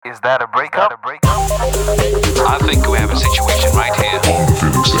Is that a breakup? I think we have a situation right here. On the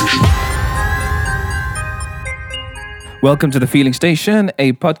Feeling Station. Welcome to The Feeling Station,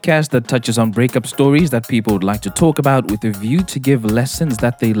 a podcast that touches on breakup stories that people would like to talk about with a view to give lessons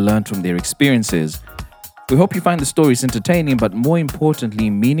that they learned from their experiences. We hope you find the stories entertaining, but more importantly,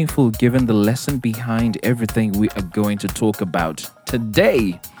 meaningful given the lesson behind everything we are going to talk about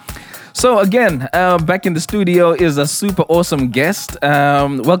today. So again, back in the studio is a super awesome guest.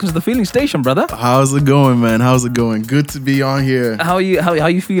 Welcome to The Feeling Station, brother. How's it going, man? How's it going? Good to be on here. How are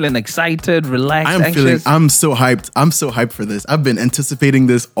you feeling? Excited, relaxed, anxious? I'm so hyped. I'm so hyped for this. I've been anticipating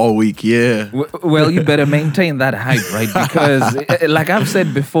this all week. Yeah. Well, you better maintain that hype, right? Because like I've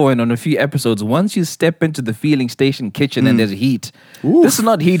said before and on a few episodes, once you step into the Feeling Station kitchen and there's heat, this is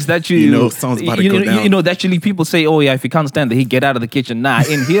not heat that someone's about to go down. You know, actually people say, oh yeah, if you can't stand the heat, get out of the kitchen. Nah,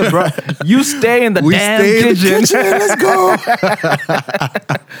 in here, bro, you stay in the damn kitchen. Let's go.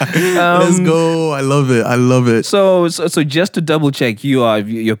 Let's go. I love it. So just to double check,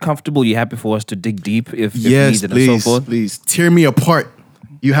 you're comfortable, you're happy for us to dig deep if Yes, needed please, and so forth? please. Tear me apart.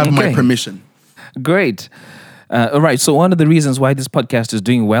 You have my Okay. permission. Great. All right. So one of the reasons why this podcast is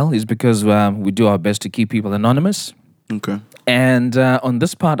doing well is because we do our best to keep people anonymous. Okay. And on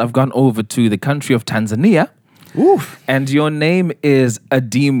this part, I've gone over to the country of Tanzania. Oof. And your name is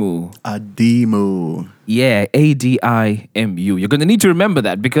Adimu. Adimu. Yeah, Adimu. You're going to need to remember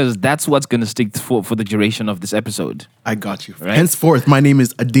that because that's what's going to stick for the duration of this episode. I got you. Right. Henceforth, my name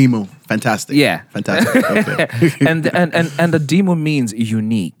is Adimu. Fantastic. Yeah. Fantastic. Okay. And Adimu means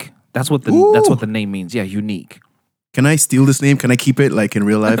unique. That's what the name means. Yeah, unique. Can I steal this name? Can I keep it like in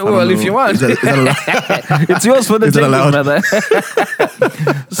real life? I don't Well, if know. you want. Is that allowed? It's yours for the Is that jingle, allowed?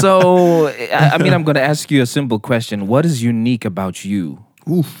 brother. So, I'm going to ask you a simple question. What is unique about you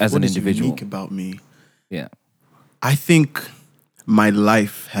as an What is individual? unique about me? Yeah. I think my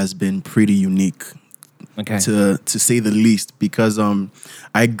life has been pretty unique, Okay. to say the least, because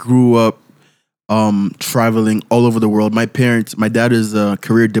I grew up traveling all over the world. My dad is a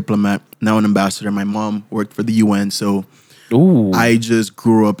career diplomat, now an ambassador. My mom worked for the UN, so Ooh. I just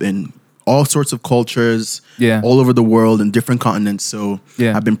grew up in all sorts of cultures, Yeah. all over the world and different continents. So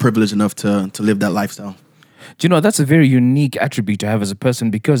Yeah. I've been privileged enough to live that lifestyle. Do you know that's a very unique attribute to have as a person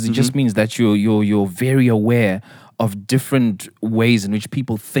because it Mm-hmm. just means that you're very aware of different ways in which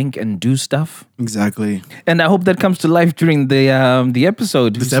people think and do stuff. Exactly. And I hope that comes to life during the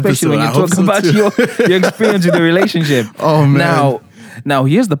episode, especially when you I hope talk so about too. your experience with the relationship. Oh, man. Now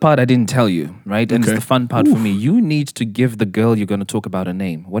here's the part I didn't tell you, right? And Okay. it's the fun part for me. You need to give the girl you're going to talk about a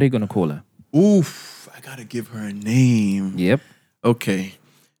name. What are you going to call her? Oof, I gotta give her a name. Yep. Okay.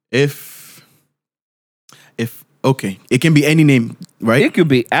 Okay, it can be any name, right? It could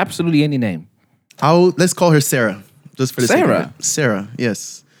be absolutely any name. Let's call her Sarah, just for the sake of Sarah? it. Sarah,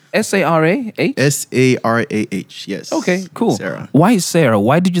 yes. Sarah? Sarah, yes. Okay, cool. Sarah. Why Sarah?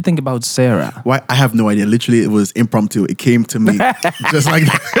 Why did you think about Sarah? Why? I have no idea. Literally, it was impromptu. It came to me just like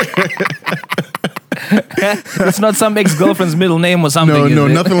that. It's not some ex-girlfriend's middle name or something. No,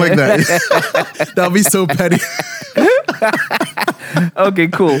 is it? nothing like that. That'll be so petty. Okay,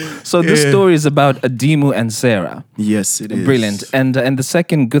 cool. So this Yeah. story is about Adimu and Sarah. Yes, it is. Brilliant. And the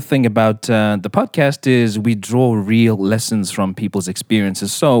second good thing about the podcast is we draw real lessons from people's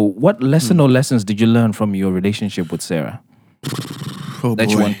experiences. So what lesson or lessons did you learn from your relationship with Sarah Oh, that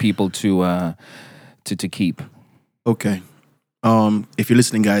you boy. want people to keep? Okay. If you're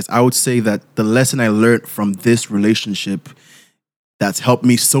listening, guys, I would say that the lesson I learned from this relationship that's helped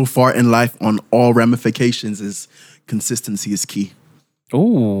me so far in life on all ramifications is consistency is key.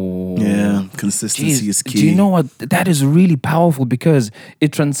 Oh. Yeah, consistency is key. Do you know what? That is really powerful because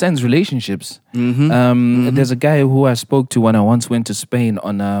it transcends relationships. There's a guy who I spoke to when I once went to Spain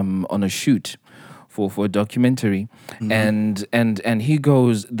on a shoot for a documentary, and he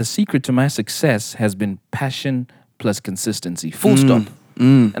goes, the secret to my success has been passion plus consistency. Full stop.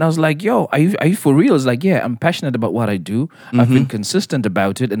 And I was like, yo, are you for real? It's like, yeah, I'm passionate about what I do. I've been consistent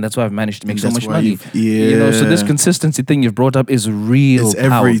about it, and that's why I've managed to make so That's much why money. you've- You know, so this yeah. consistency thing you've brought up is real It's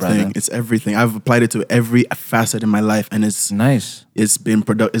power, everything. brother. It's everything. I've applied it to every facet in my life, and it's Nice. It's been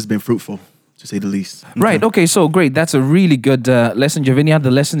fruitful, to say the least. Right. Okay. So great. That's a really good lesson. Do you have any other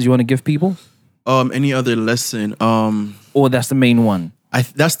lessons you want to give people, Any other lesson? or that's the main one?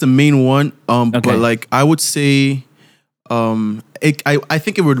 That's the main one. Okay. But like I would say, I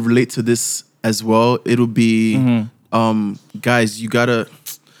think it would relate to this as well. It'll be, guys, you gotta.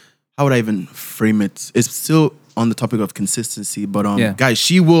 How would I even frame it? It's still on the topic of consistency, but Yeah. guys,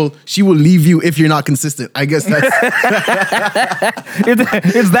 she will leave you if you're not consistent. I guess that's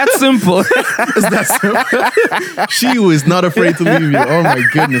It's that simple. she was not afraid to leave you. Oh my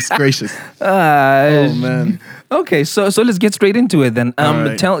goodness gracious. Oh man. Okay, so let's get straight into it then. All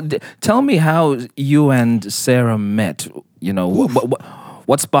right. Tell me how you and Sarah met. You know,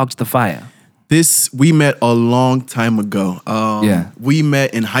 what sparked the fire? We met a long time ago. Yeah. We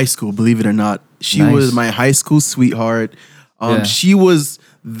met in high school, believe it or not. She Nice. was my high school sweetheart. Yeah. She was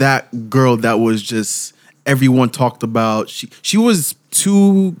that girl that was just everyone talked about. She was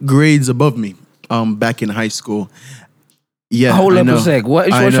 2 grades above me back in high school. Yeah, Hold I up know. a sec.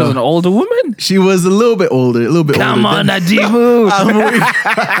 What? I She was know. an older woman? She was a little bit older, Come on, than- Najibu.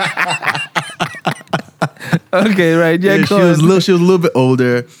 Okay, right. Yeah, Yeah, go she was on. a little bit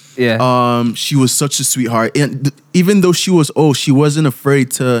older. Yeah. She was such a sweetheart, and even though she was old, she wasn't afraid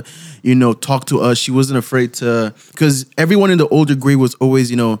to, talk to us. She wasn't afraid to, because everyone in the older grade was always,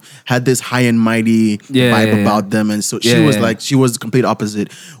 had this high and mighty Yeah, vibe yeah, yeah. about them, and so Yeah, she was yeah. like, she was the complete opposite.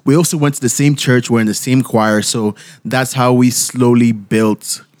 We also went to the same church. We're in the same choir, so that's how we slowly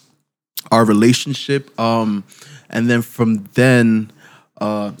built our relationship. And then from then,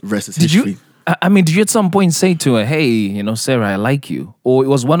 rest is Did history. you? I mean, did you at some point say to her, "Hey, Sarah, I like you," or it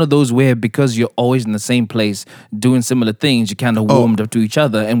was one of those where because you're always in the same place doing similar things, you kind of warmed up to each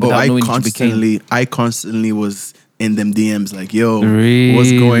other, and without knowing it, you became. I constantly was in them DMs like, yo, Really?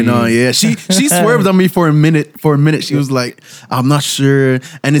 what's going on? Yeah. She swerved on me for a minute. She was like, I'm not sure.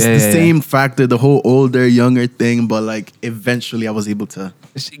 And it's the same factor, the whole older, younger thing, but like eventually I was able to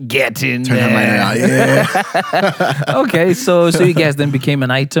Get in turn her mind around. there. Yeah. Okay, so you guys then became an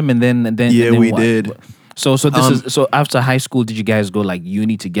item, and then Yeah, and then we what? did. So after high school, did you guys go like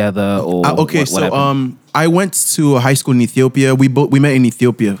uni together or Okay, what happened? I went to a high school in Ethiopia. We met in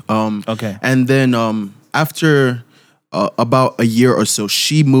Ethiopia. Okay. And then after about a year or so,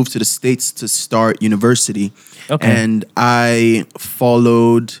 she moved to the States to start university. Okay. And I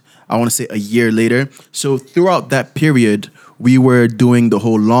followed, I want to say a year later. So throughout that period, we were doing the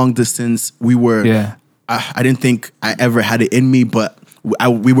whole long distance. We were, Yeah. I didn't think I ever had it in me, but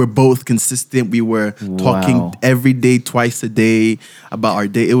we were both consistent. We were talking Wow. every day, twice a day about our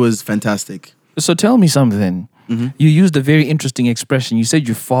day. It was fantastic. So tell me something. Mm-hmm. You used a very interesting expression. You said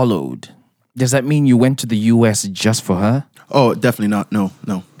you followed. Does that mean you went to the US just for her? Oh, definitely not. No,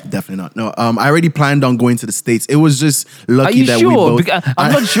 definitely not. No, I already planned on going to the States. It was just lucky Are you that sure? we both.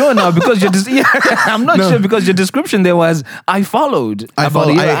 I'm not sure now because I'm not sure because your description there was I followed about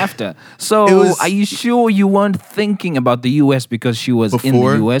a year after. So It was- are you sure you weren't thinking about the US because she was in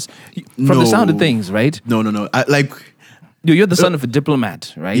Before? the US? From the sound of No. things, right? No. You're the son of a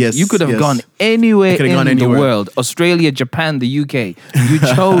diplomat, right? Yes, You could have yes. gone anywhere could have in gone the anywhere. world. Australia, Japan, the UK. You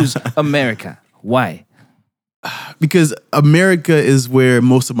chose America. Why? Because America is where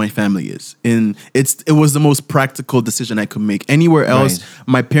most of my family is, and it was the most practical decision I could make. Anywhere else, Right.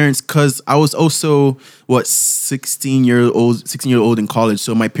 my parents, because I was also 16 year old in college,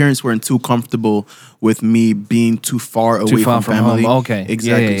 so my parents weren't too comfortable with me being too far away far from family. home. Okay.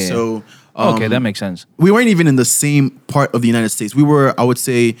 exactly. Yeah. So Okay, that makes sense. we weren't even in the same part of the United States. We were, I would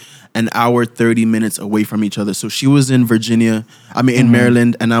say, an hour, 30 minutes away from each other. So she was in Virginia, in Mm-hmm.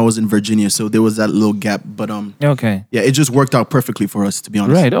 Maryland, and I was in Virginia. So there was that little gap. But Okay. yeah, it just worked out perfectly for us, to be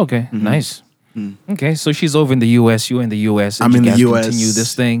honest. Right. Okay. Nice. Okay. So she's over in the US. You're in the US. And I'm you in the guys US. Continue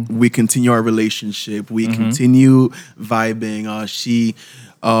this thing. We continue our relationship. We Mm-hmm. continue vibing.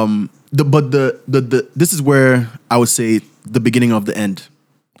 This is where I would say the beginning of the end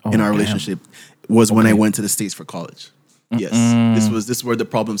in our damn. relationship was when I went to the States for college. Yes, this is where the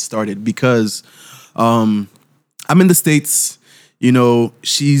problem started because I'm in the States.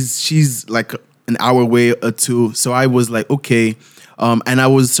 She's like an hour away or two. So I was like, okay. And I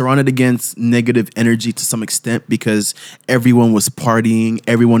was surrounded against negative energy to some extent because everyone was partying,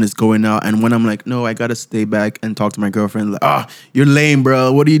 everyone is going out. And when I'm like, no, I gotta stay back and talk to my girlfriend, like, you're lame,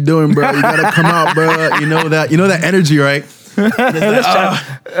 bro. What are you doing, bro? You gotta come out, bro. You know that energy, right?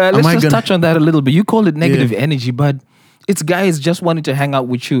 Let's just touch on that a little bit. You call it negative energy, but it's guys just wanting to hang out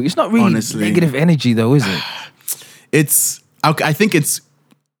with you. It's not really Honestly. negative energy, though, is it? I think it's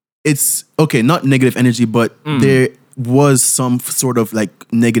okay, not negative energy, but there was some sort of like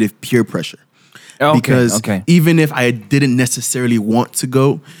negative peer pressure. Okay, Because okay. even if I didn't necessarily want to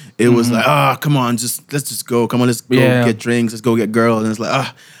go, it was like, come on, let's just go. Come on, let's go get drinks, let's go get girls. And it's like,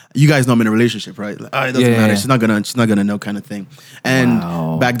 you guys know I'm in a relationship, right? Like, it doesn't matter. Yeah. She's not gonna know kind of thing. And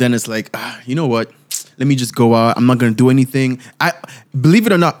Wow. back then it's like, you know what? let me just go out. I'm not gonna do anything. I believe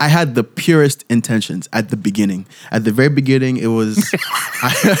it or not, I had the purest intentions at the beginning. At the very beginning, it was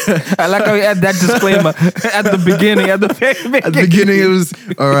I like how you add that disclaimer at the beginning. At the very beginning. at the beginning, it was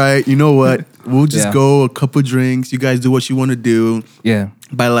all right. You know what? We'll just go a couple drinks. You guys do what you want to do. Yeah.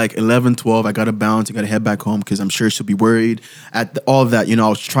 By like 11, 12, I got to bounce. I got to head back home because I'm sure she'll be worried. All of that, I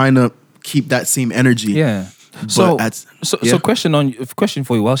was trying to keep that same energy. Yeah. So question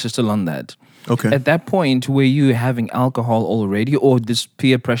for you whilst you're still on that. Okay. At that point, were you having alcohol already, or this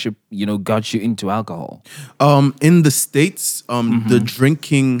peer pressure, got you into alcohol? In the States, the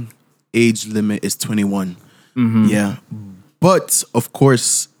drinking age limit is 21. Yeah. But of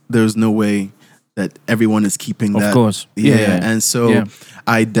course, there's no way that everyone is keeping that. Of course. Yeah. And so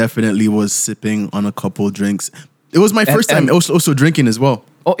I definitely was sipping on a couple drinks. It was my first time also drinking as well.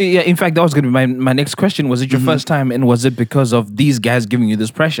 Oh, yeah. In fact, that was going to be my next question. Was it your first time, and was it because of these guys giving you this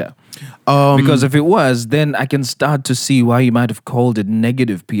pressure? Because if it was, then I can start to see why you might have called it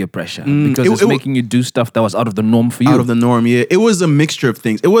negative peer pressure. Because it's making you do stuff that was out of the norm for you. Out of the norm, yeah. It was a mixture of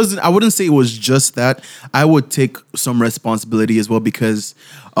things. I wouldn't say it was just that. I would take some responsibility as well because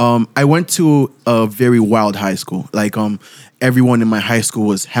I went to a very wild high school. Like everyone in my high school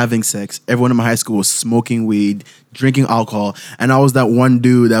was having sex. Everyone in my high school was smoking weed, drinking alcohol. And I was that one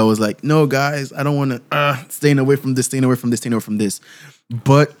dude that was like, no, guys, I don't want to, staying away from this.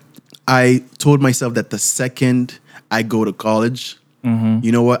 But I told myself that the second I go to college,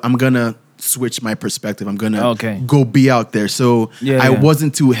 you know what? I'm going to switch my perspective. I'm going to go be out there. So I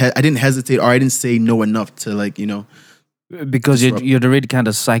didn't hesitate, or I didn't say no enough to because you'd already kind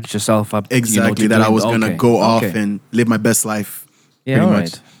of psyched yourself up. Exactly, that I was going to go off and live my best life. Yeah, pretty all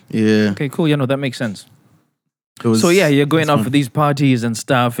much. right. Yeah. Okay, cool. That makes sense. You're going out for these parties and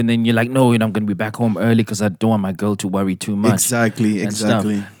stuff, and then you're like, no, I'm going to be back home early because I don't want my girl to worry too much. Exactly.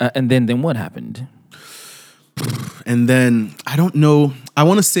 And then what happened? And then, I don't know. I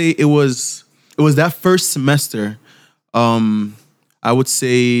want to say it was that first semester. I would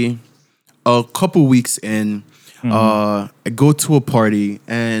say a couple weeks in, I go to a party,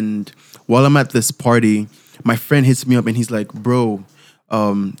 and while I'm at this party, my friend hits me up and he's like, bro,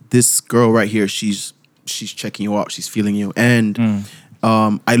 this girl right here, she's checking you out, she's feeling you. And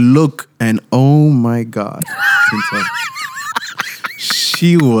I look, and oh my God,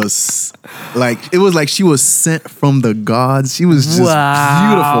 she was like, it was like she was sent from the gods. She was just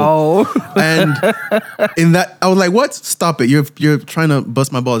beautiful. And in that, I was like, what? Stop it. You're trying to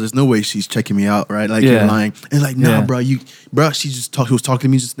bust my balls. There's no way she's checking me out, right? Like, you're lying. And like, nah, bro, she was talking to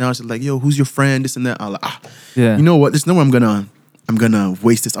me just now. She's like, yo, who's your friend? This and that. I was like, you know what? There's no way I'm gonna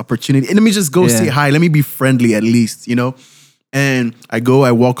waste this opportunity. And let me just go say hi. Let me be friendly at least, And I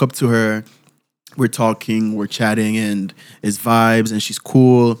walk up to her. We're talking, we're chatting, and it's vibes, and she's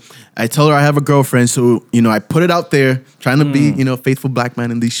cool. I tell her I have a girlfriend, so, I put it out there, trying to be, faithful black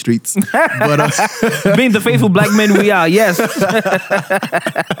man in these streets. But being the faithful black men we are, yes.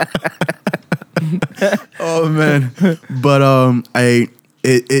 Oh, man. But I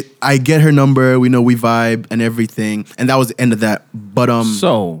get her number, we vibe and everything, and that was the end of that. But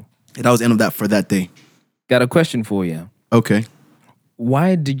that was the end of that for that day. Got a question for you. Okay.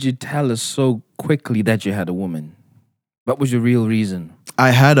 Why did you tell us so quickly that you had a woman? What was your real reason? I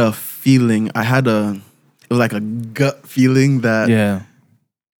had a feeling. It was like a gut feeling that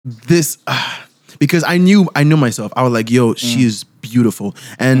this, because I knew myself. I was like, yo, she is beautiful.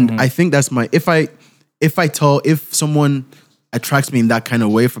 And I think that's if someone attracts me in that kind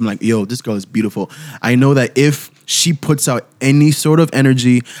of way, from like, yo, this girl is beautiful, I know that if she puts out any sort of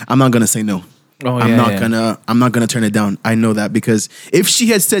energy, I'm not going to say no. I'm not gonna turn it down. I know that, because if she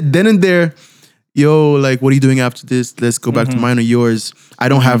had said then and there, yo, like, what are you doing after this? Let's go back to mine or yours. I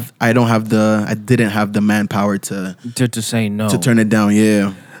didn't have the manpower to say no, to turn it down.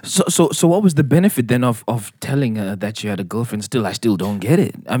 Yeah. So what was the benefit then of telling her that you had a girlfriend? I still don't get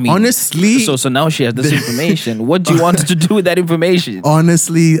it. I mean, honestly, so now she has this information. What do you want to do with that information?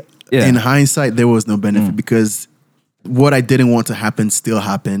 Honestly, in hindsight, there was no benefit because what I didn't want to happen still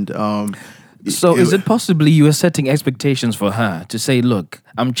happened. So is it possibly you were setting expectations for her to say, look,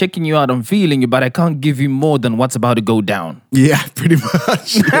 I'm checking you out, I'm feeling you, but I can't give you more than what's about to go down? Yeah, pretty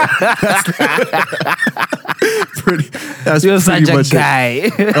much. You're such a guy.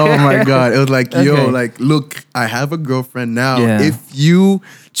 Oh my God. It was like, yo, like, look, I have a girlfriend now. Yeah. If you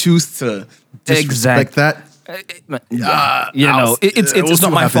choose to disrespect that, It's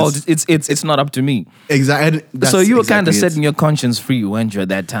not my fault. It's not up to me. Exactly. So you were kind of setting your conscience free, weren't you, at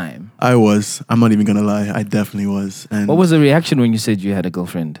that time? I was. I'm not even gonna lie. I definitely was. And What was the reaction when you said you had a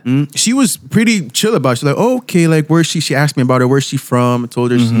girlfriend? she was pretty chill about it. She's like, oh, okay, like where's she? She asked me about her. Where's she from? I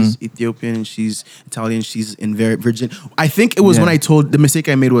told her she's Ethiopian and she's Italian. She's in Virginia. I think it was when the mistake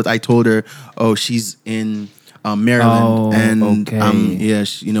I made was I told her, oh, she's in Maryland. Oh, and okay.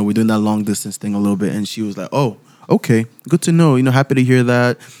 we're doing that long distance thing a little bit. And she was like, oh, okay, good to know. Happy to hear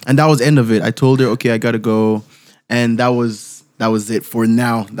that. And that was the end of it. I told her, okay, I gotta go. And that was it for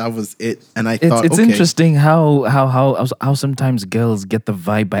now. That was it. And I thought It's okay. interesting how sometimes girls get the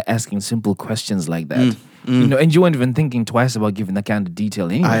vibe by asking simple questions like that. And you weren't even thinking twice about giving that kind of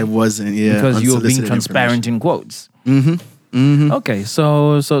detail anyway. I wasn't, because you were being unsolicited transparent in quotes. information. Okay,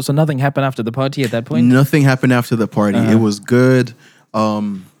 so nothing happened after the party at that point. Nothing happened after the party. It was good.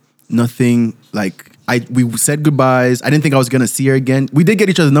 Nothing like we said goodbyes. I didn't think I was gonna see her again. We did get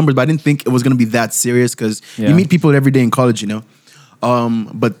each other's numbers, but I didn't think it was gonna be that serious because you meet people every day in college,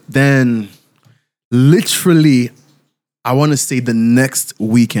 But then, literally, I want to say the next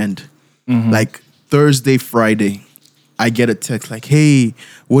weekend, like Thursday, Friday, I get a text like, "Hey,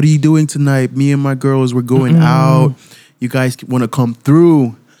 what are you doing tonight? Me and my girls, we're going out. You guys want to come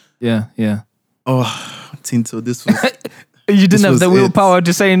through?" Yeah. Oh, Tinto, this was. You didn't have the willpower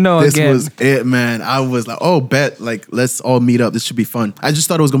to say no this again. was it, man. I was like, oh, bet. Like, let's all meet up. This should be fun. I just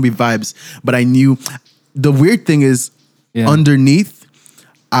thought it was going to be vibes. But I knew. The weird thing is, underneath,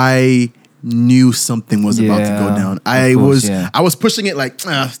 I knew something was about to go down. I was pushing it like,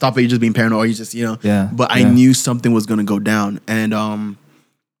 stop it. You're just being paranoid. Or you just, But I knew something was going to go down. And I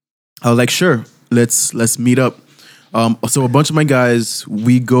was like, sure, let's meet up. So a bunch of my guys,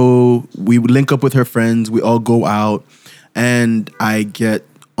 we link up with her friends. We all go out. And I get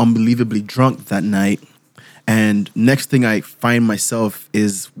unbelievably drunk that night. And next thing I find myself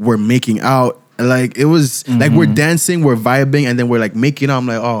is we're making out. Like it was like we're dancing, we're vibing, and then we're like making out. I'm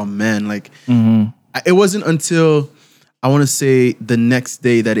like, oh man, like it wasn't until I want to say the next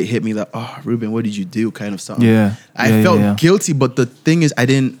day that it hit me like, oh, Ruben, what did you do? Kind of something. I felt guilty, but the thing is, I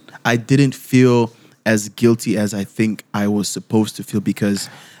didn't feel as guilty as I think I was supposed to feel because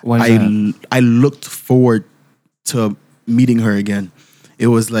I looked forward to meeting her again. It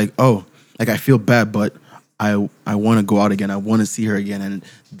was like, oh, like I feel bad, but I want to go out again. I want to see her again. And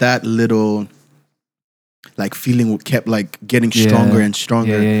that little like feeling kept like getting stronger and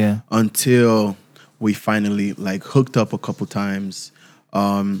stronger until we finally like hooked up a couple times.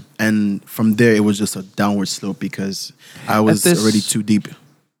 And from there it was just a downward slope because I was already too deep.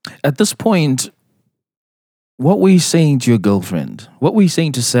 At this point, what were you saying to your girlfriend? What were you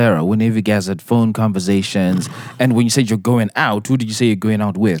saying to Sarah whenever you guys had phone conversations? And when you said you're going out, who did you say you're going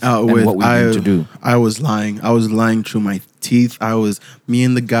out with? And what were you going to do? I was lying. I was lying through my teeth. Me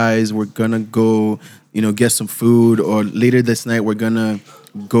and the guys were going to go, get some food. Or later this night, we're going to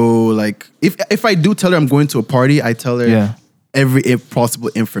go, like, if I do tell her I'm going to a party, I tell her every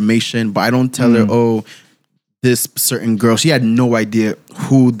possible information. But I don't tell her, oh, this certain girl. She had no idea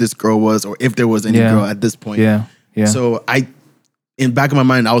who this girl was or if there was any girl at this point. So in back of my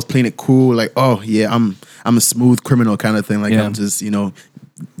mind, I was playing it cool, like, oh yeah, I'm a smooth criminal kind of thing. Like I'm just,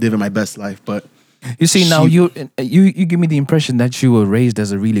 living my best life. But you see, now you give me the impression that you were raised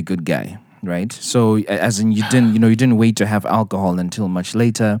as a really good guy. Right, so as in you didn't wait to have alcohol until much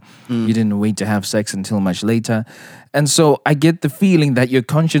later. You didn't wait to have sex until much later, and so I get the feeling that your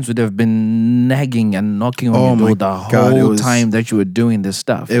conscience would have been nagging and knocking on your door whole time that you were doing this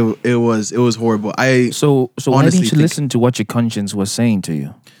stuff. It was horrible. So why didn't you listen to what your conscience was saying to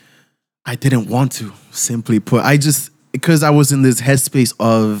you? I didn't want to. Simply put, because I was in this headspace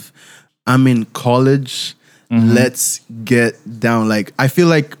of I'm in college. Let's get down. Like I feel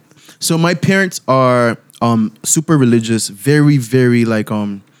like. So my parents are super religious, very, very like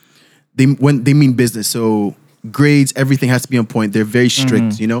they mean business. So grades, everything has to be on point. They're very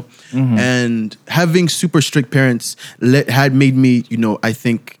strict, And having super strict parents had made me, I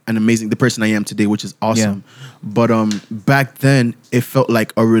think the person I am today, which is awesome. But back then it felt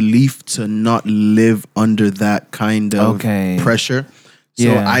like a relief to not live under that kind of pressure.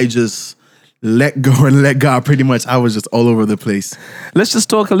 So I just let go and let God. Pretty much, I was just all over the place. Let's just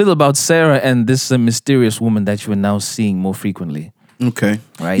talk a little about Sarah and this mysterious woman that you are now seeing more frequently. Okay.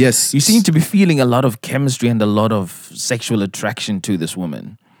 Right? Yes. You seem to be feeling a lot of chemistry and a lot of sexual attraction to this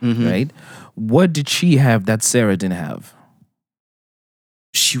woman, right? What did she have that Sarah didn't have?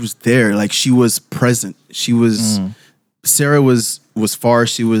 She was there. Like, she was present. She was... Sarah was far.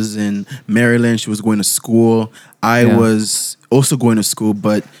 She was in Maryland. She was going to school. I was also going to school,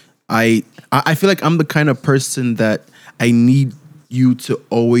 but I feel like I'm the kind of person that I need you to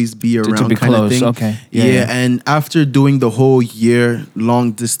always be around, be kind close. of thing. Okay. Yeah, Yeah. and after doing the whole year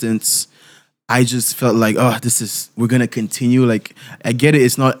long distance, I just felt like, oh, we're gonna continue. Like, I get it,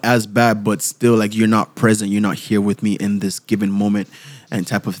 it's not as bad, but still, like, you're not present, you're not here with me in this given moment, and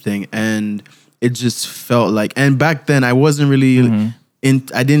type of thing. And it just felt like, and back then I wasn't really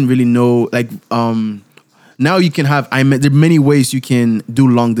I didn't really know, like, now you can have, there are many ways you can do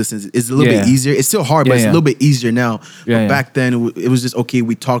long distance. It's a little bit easier. It's still hard, but it's a little bit easier now. But back then it was just, okay,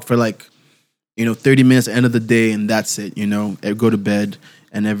 we talked for like, 30 minutes at the end of the day, and that's it, go to bed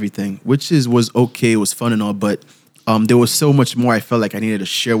and everything, which was okay. It was fun and all, but there was so much more I felt like I needed to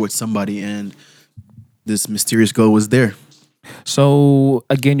share with somebody, and this mysterious girl was there. So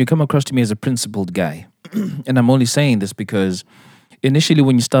again, you come across to me as a principled guy. And I'm only saying this because initially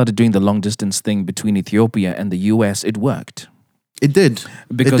when you started doing the long distance thing between Ethiopia and the US, it worked. It did.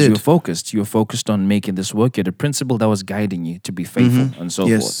 Because you were focused. You were focused on making this work. You had a principle that was guiding you to be faithful and so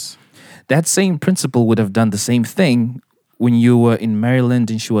forth. That same principle would have done the same thing when you were in Maryland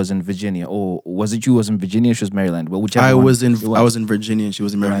and she was in Virginia. Or was it you was in Virginia, she was Maryland? Well, whichever I one was in it was. I was in Virginia and she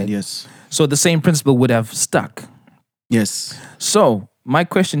was in Maryland, Right. yes. So the same principle would have stuck. Yes. So my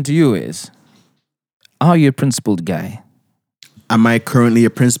question to you is, are you a principled guy? Am I currently a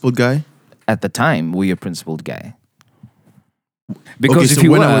principled guy? At the time, were you a principled guy? Because Okay, if so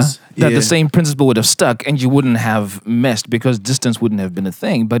you when were, I was- that yeah. the same principle would have stuck and you wouldn't have messed because distance wouldn't have been a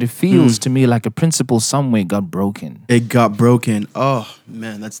thing. But it feels to me like a principle somewhere got broken. It got broken. Oh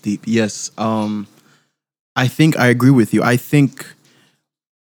man, that's deep. Yes. I think I agree with you. I think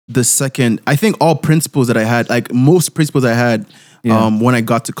all principles that I had, like most principles I had, Yeah. when I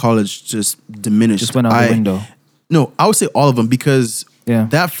got to college, just diminished. Just went out the window. No, I would say all of them, because Yeah.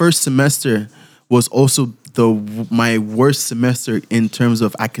 that first semester was also my worst semester in terms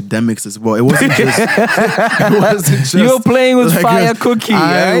of academics as well. It wasn't just. It wasn't just. You were playing with like, fire cookie.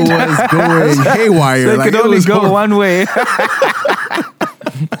 I Right? was going haywire. So it like, could only was go horrible. one way.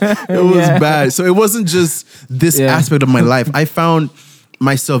 It was bad. So it wasn't just this aspect of my life. I found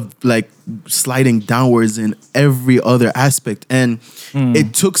myself like sliding downwards in every other aspect, and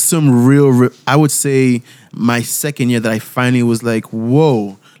it took some real. I would say my second year that I finally was like,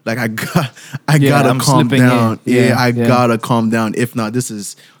 whoa. Like I gotta I'm calm slipping down. in. Yeah, Yeah, I yeah. gotta calm down. If not, this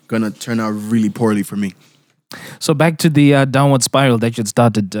is gonna turn out really poorly for me. So back to the downward spiral that you had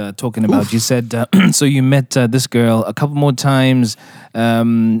started talking about. You said, so you met this girl a couple more times.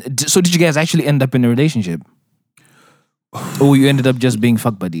 So did you guys actually end up in a relationship? Or you ended up just being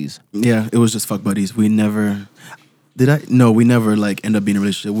fuck buddies? Yeah, it was just fuck buddies. We never did. No, we never like end up being in a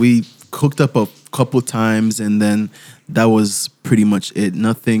relationship. We hooked up a couple times, and then that was pretty much it.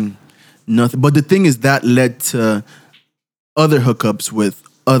 Nothing. But the thing is, that led to other hookups with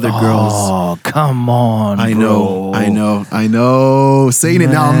other girls. Oh, come on, I bro. know. Saying it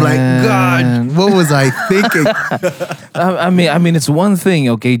now, I'm like, God, what was I thinking? I mean, it's one thing,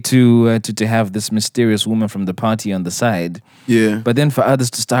 okay, to have this mysterious woman from the party on the side, Yeah, but then for others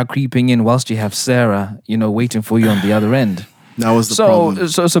to start creeping in whilst you have Sarah, waiting for you on the other end. that was the problem.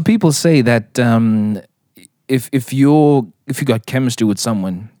 So people say that if you got chemistry with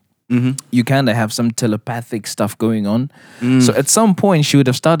someone, you kind of have some telepathic stuff going on. So at some point, she would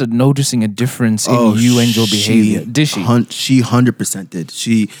have started noticing a difference in you and your behavior. Did she? She 100% did.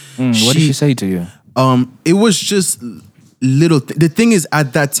 What did she say to you? It was just little. The thing is,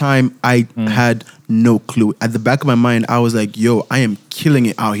 at that time, I had no clue. At the back of my mind, I was like, "Yo, I am killing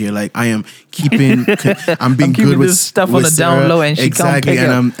it out here. Like, I am keeping. I'm being keeping good with this stuff on with the down Sarah." low, and she can't pick it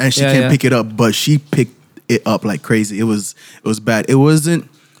up. And she Yeah, can't yeah. pick it up, but she picked it up like crazy. It was bad. It wasn't.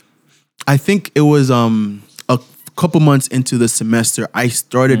 I think it was a couple months into the semester, I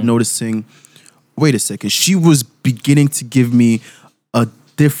started noticing. Wait a second. She was beginning to give me a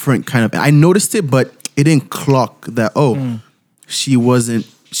different kind of. I noticed it, but it didn't clock that. She wasn't.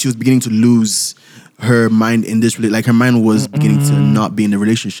 She was beginning to lose her mind in this. Like her mind was beginning to not be in the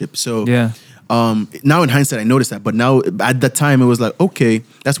relationship. So Yeah. now in hindsight, I noticed that. But now at that time, it was like, okay,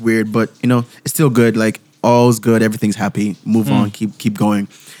 that's weird, but it's still good. Like all's good, everything's happy. Move on, keep going.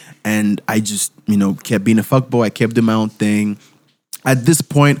 And I just kept being a fuckboy. I kept doing my own thing. At this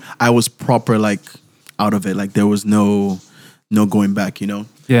point, I was proper like out of it. Like there was no going back.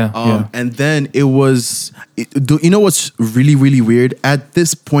 Yeah. And then it was. You know what's really really weird? At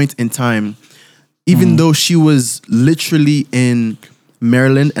this point in time, even though she was literally in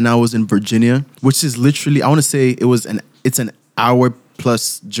Maryland and I was in Virginia, which is literally, I want to say it's an hour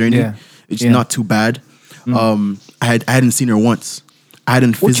plus journey. Yeah. It's Yeah. not too bad. I hadn't seen her once. I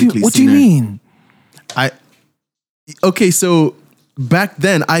hadn't physically What do seen you her. mean? Okay, so back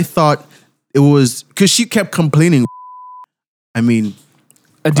then I thought it was because she kept complaining. I mean,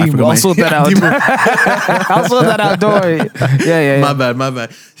 Adimu, I'll sort that out. I'll sort that out, don't worry. Yeah. My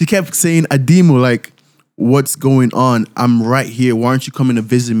bad. She kept saying, Adimu, like, what's going on? I'm right here. Why aren't you coming to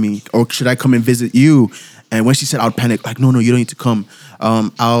visit me? Or should I come and visit you? And when she said, I'll panic, like, no, you don't need to come.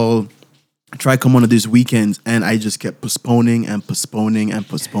 I'll try come one of these weekends. And I just kept postponing.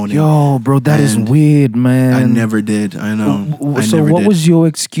 Yo, bro, that is weird, man. I never did. I know. So what was your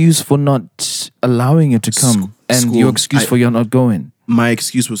excuse for not allowing you to come? And your excuse for you not going? My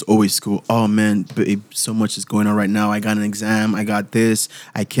excuse was always school. Oh man, babe, so much is going on right now. I got an exam. I got this.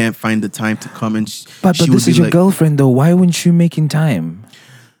 I can't find the time to come. And but this is your girlfriend, though. Why weren't you making time?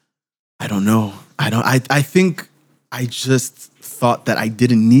 I don't know. I think I just thought that I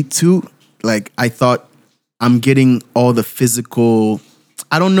didn't need to. Like I thought I'm getting all the physical.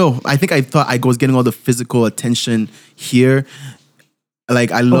 I don't know. I think I thought I was getting all the physical attention here.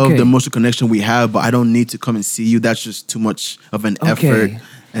 Like, I love the emotional connection we have, but I don't need to come and see you. That's just too much of an effort.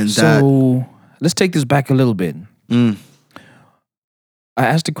 And so let's take this back a little bit. I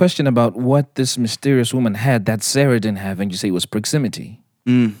asked a question about what this mysterious woman had that Sarah didn't have, and you say it was proximity,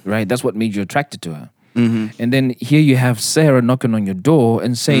 right? That's what made you attracted to her. And then here you have Sarah knocking on your door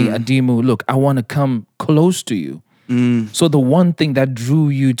and saying, Adimu, look, I want to come close to you. So the one thing that drew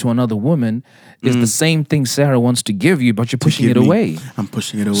you to another woman is the same thing Sarah wants to give you, but you're pushing it away. I'm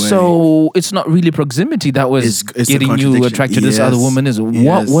pushing it away. So it's not really proximity that was getting you attracted to this other woman, is it?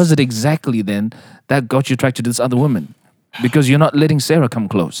 What was it exactly then that got you attracted to this other woman? Because you're not letting Sarah come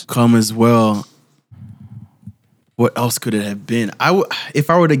close. Come as well. What else could it have been? If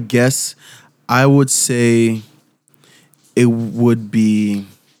I were to guess, I would say it would be...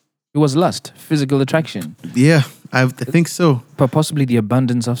 It was lust, physical attraction. Yeah, I think so. But possibly the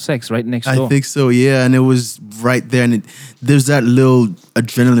abundance of sex right next door. I think so, yeah. And it was right there. And there's that little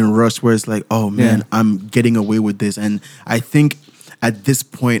adrenaline rush where it's like, oh, man, I'm getting away with this. And I think at this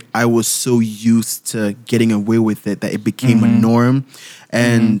point, I was so used to getting away with it that it became a norm.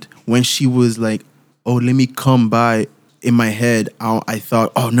 And when she was like, oh, let me come by, in my head, I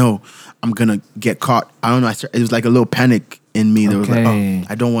thought, oh, no, I'm going to get caught. I don't know. It was like a little panic in me. There was like, oh,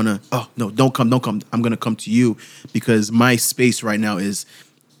 I don't want to. Oh no, don't come. I'm gonna come to you because my space right now is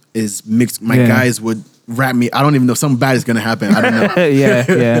mixed. My guys would wrap me. I don't even know. Something bad is gonna happen. I don't know.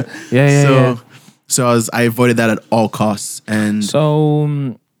 Yeah. So I avoided that at all costs. And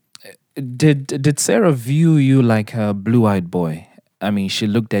so, did Sarah view you like a blue-eyed boy? I mean, she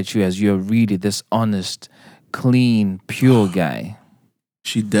looked at you as you're really this honest, clean, pure guy.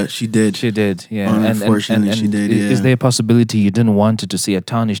 She did, yeah. Unfortunately, she did, yeah. Is there a possibility you didn't want her to see a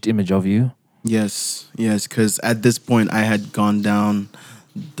tarnished image of you? Yes, because at this point, I had gone down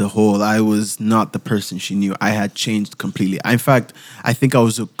the hole. I was not the person she knew. I had changed completely. In fact, I think I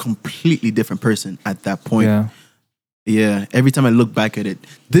was a completely different person at that point. Yeah. Every time I look back at it,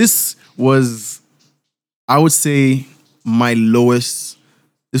 this was, I would say, my lowest.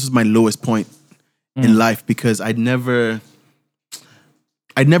 This was my lowest point in life because I never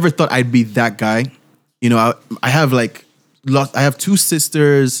thought I'd be that guy. You know, I have two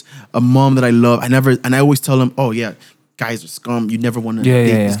sisters, a mom that I love. And I always tell them, oh yeah, guys are scum. You never want to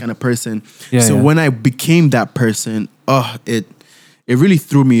date this kind of person. When I became that person, it really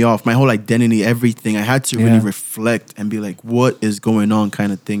threw me off. My whole identity, everything. I had to really reflect and be like, what is going on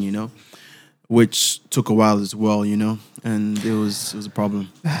kind of thing, you know? Which took a while as well, you know? And it was a problem.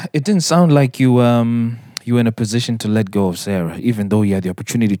 It didn't sound like you were in a position to let go of Sarah, even though you had the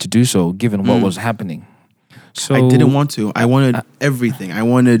opportunity to do so, given what was happening. So I didn't want to. I wanted everything. I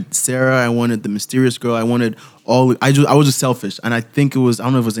wanted Sarah. I wanted the mysterious girl. I wanted all. I was just selfish, and I think it was. I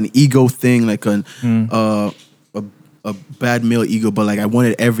don't know if it was an ego thing, like a bad male ego, but like I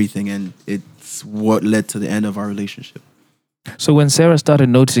wanted everything, and it's what led to the end of our relationship. So when Sarah started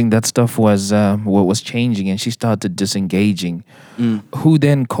noticing that stuff was what was changing, and she started disengaging, who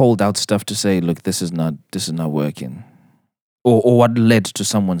then called out stuff to say, "Look, this is not working," or what led to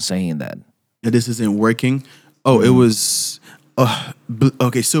someone saying that this isn't working? Oh, it was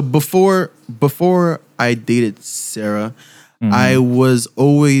okay. So before I dated Sarah, I was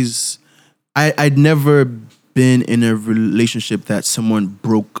always I'd never been in a relationship that someone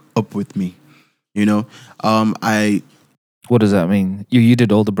broke up with me. You know, What does that mean? You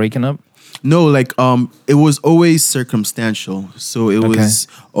did all the breaking up? No, like it was always circumstantial. So it was,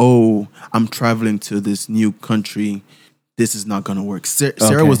 oh, I'm traveling to this new country. This is not gonna work.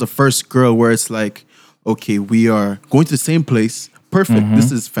 Sarah was the first girl where it's like, okay, we are going to the same place. Perfect.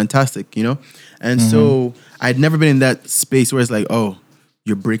 This is fantastic, you know? And so I'd never been in that space where it's like, oh,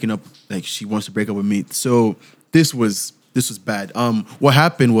 you're breaking up. Like she wants to break up with me. So this was this was bad. What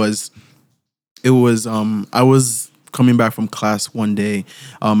happened was, I was coming back from class one day.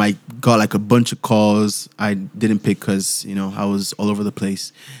 I got like a bunch of calls. I didn't pick because I was all over the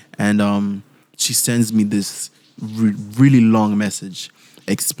place, and she sends me this really long message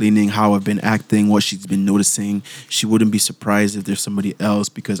explaining how I've been acting, what she's been noticing. She wouldn't be surprised if there's somebody else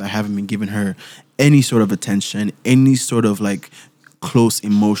because I haven't been giving her any sort of attention, any sort of like close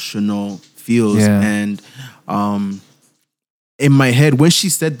emotional feels. Yeah. And in my head, when she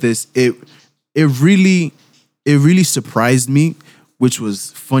said this, it really surprised me, which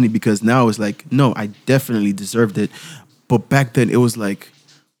was funny because now it's like, no, I definitely deserved it. But back then it was like,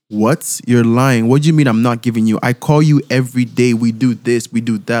 what? You're lying. What do you mean I'm not giving you? I call you every day. We do this, we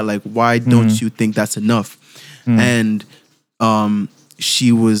do that. Like, why don't you think that's enough? And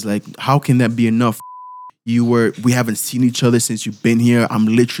she was like, how can that be enough? We haven't seen each other since you've been here. I'm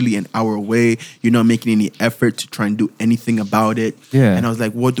literally an hour away. You're not making any effort to try and do anything about it. Yeah. And I was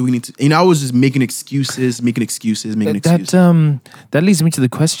like, what do we need to? I was just making excuses. That leads me to the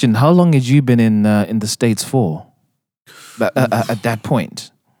question: how long had you been in the States for? At that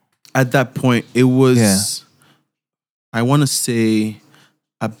point. At that point, it was, I want to say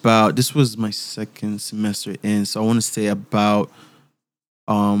this was my second semester in, so I want to say about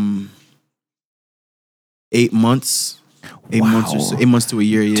 8 months. 8 months or so, 8 months to a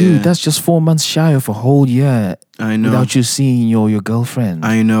year, yeah. Dude, that's just 4 months shy of a whole year. I know. Without you seeing your girlfriend.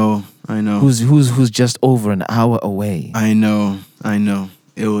 I know. Who's just over an hour away. I know.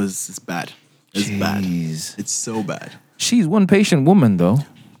 It's bad. It's bad. Jeez. It's so bad. She's one patient woman though.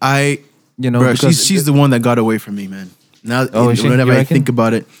 Bro, she's the one that got away from me, man. Now, whenever I think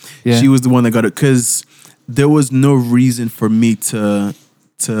about it, she was the one that got it, because there was no reason for me to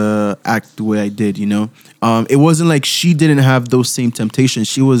act the way I did. It wasn't like she didn't have those same temptations.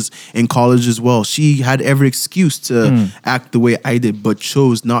 She was in college as well. She had every excuse to act the way I did, but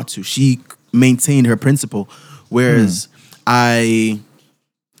chose not to. She maintained her principle, whereas I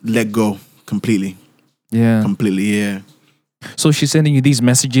let go completely. Yeah. Completely, yeah. So she's sending you these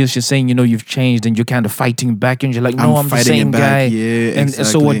messages. She's saying, you've changed, and you're kind of fighting back, and you're like, no, I'm the same guy. Yeah, and exactly.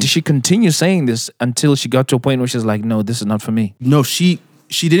 so what? Did she continue saying this until she got to a point where she's like, no, this is not for me? No, she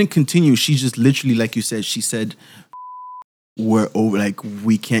didn't continue. She just literally, like you said, she said, we're over. Like,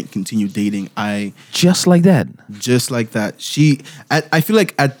 we can't continue dating. Just like that. Just like that. I feel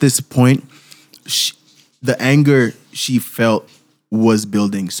like at this point, the anger she felt was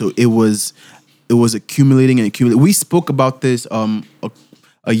building. So it was accumulating and accumulating. We spoke about this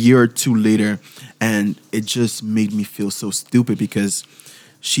a year or two later, and it just made me feel so stupid because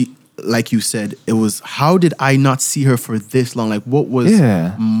she, like you said, it was, how did I not see her for this long? Like, what was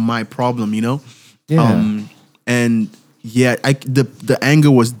my problem, Yeah. And yeah, the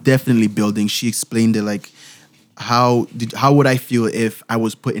anger was definitely building. She explained it like, how would I feel if I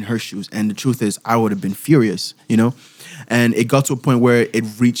was put in her shoes? And the truth is, I would have been furious, And it got to a point where it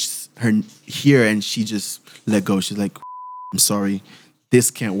reached her here, and she just let go. She's like, I'm sorry,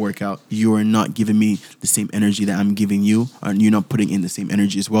 this can't work out. You are not giving me the same energy that I'm giving you, and you're not putting in the same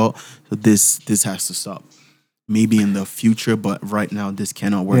energy as well. So this has to stop. Maybe in the future, but right now this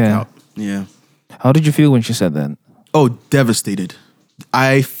cannot work out. Yeah. How did you feel when she said that? Oh, devastated.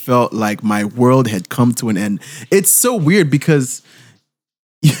 I felt like my world had come to an end. It's so weird because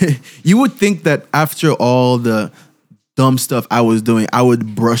you would think that after all the dumb stuff I was doing, I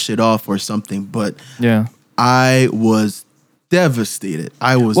would brush it off or something, but I was devastated.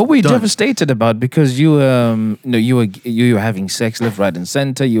 What were you devastated about? Because you were having sex left, right, and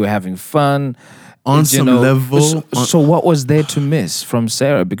center. You were having fun on some level. So what was there to miss from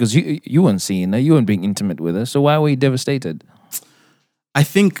Sarah? Because you weren't seeing her, you weren't being intimate with her. So why were you devastated? I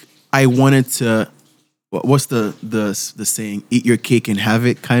think I wanted to. What's the saying? Eat your cake and have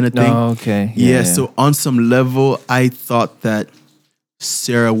it kind of thing. Oh, okay. Yeah. So on some level, I thought that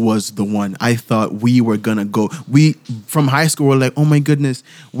Sarah was the one. I thought we were gonna go. We from high school were like, oh my goodness,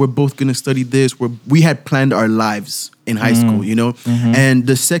 we're both gonna study this. We had planned our lives in high school, And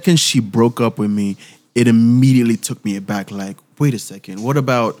the second she broke up with me, it immediately took me aback. Like, wait a second, what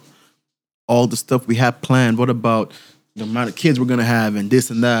about all the stuff we had planned? What about the amount of kids we're gonna have and this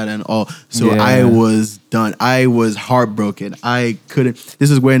and that and all? So I was done. I was heartbroken. I couldn't. This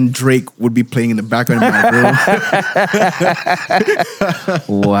is when Drake would be playing in the background of my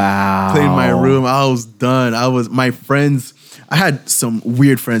room. Wow. Playing in my room. I was done. My friends. I had some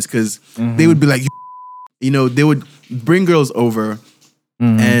weird friends because they would be like, they would bring girls over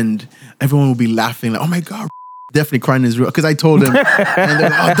and everyone would be laughing like, oh my God, definitely crying is real because I told him, and they're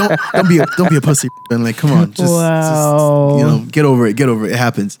like, "Oh, don't be a pussy." And like, come on, just get over it. It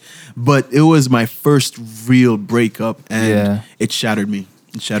happens. But it was my first real breakup, and it shattered me.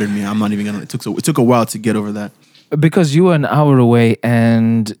 I'm not even gonna. It took a while to get over that. Because you were an hour away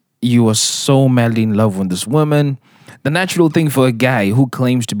and you were so madly in love with this woman. The natural thing for a guy who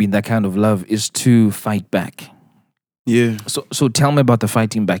claims to be in that kind of love is to fight back. Yeah. So tell me about the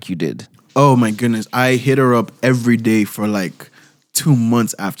fighting back you did. Oh my goodness. I hit her up every day for like 2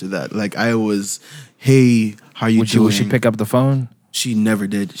 months after that. Like I was, hey, how you doing? Would she pick up the phone? She never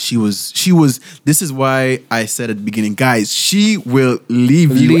did. She was, this is why I said at the beginning, guys, she will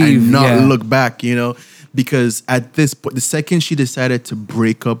leave you and not look back, because at this point, the second she decided to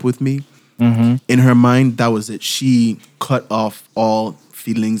break up with me, in her mind, that was it. She cut off all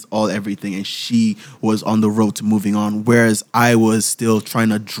feelings, all everything, and she was on the road to moving on. Whereas I was still trying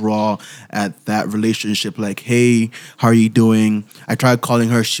to draw at that relationship, like, hey, how are you doing? I tried calling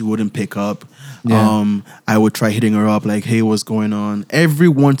her, she wouldn't pick up. Yeah. I would try hitting her up, like, hey, what's going on? Every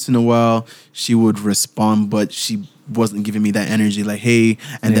once in a while, she would respond, but she wasn't giving me that energy, like, hey,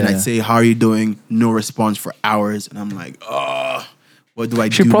 and then I'd say, how are you doing? No response for hours, and I'm like, oh. What do I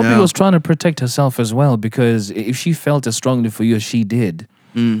do now? She probably was trying to protect herself as well, because if she felt as strongly for you as she did,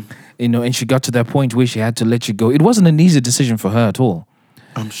 and she got to that point where she had to let you go, it wasn't an easy decision for her at all.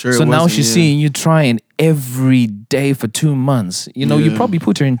 I'm sure. So now she's seeing you trying every day for 2 months. You probably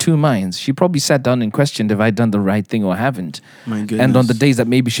put her in two minds. She probably sat down and questioned, have I done the right thing or haven't? My goodness. And on the days that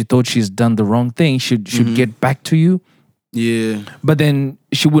maybe she thought she's done the wrong thing, should get back to you. Yeah. But then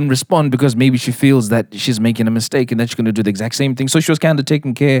she wouldn't respond because maybe she feels that she's making a mistake and that she's going to do the exact same thing. So she was kind of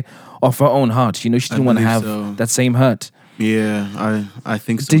taking care of her own heart. She didn't want to have that same hurt. Yeah, I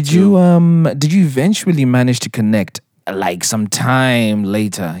think so. Did you eventually manage to connect like some time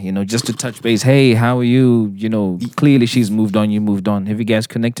later, just to touch base? Hey, how are you? Clearly she's moved on, you moved on. Have you guys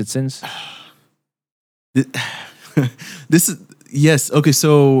connected since? This is, yes. Okay,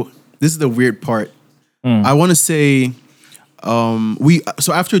 so this is the weird part. I want to say,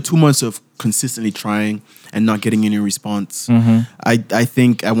 so after 2 months of consistently trying and not getting any response, I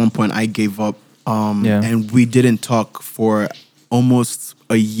think at one point I gave up, and we didn't talk for almost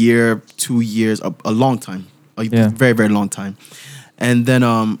a year, 2 years, a long time, very, very long time. And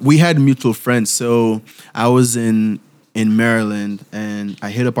then we had mutual friends. So I was in Maryland and I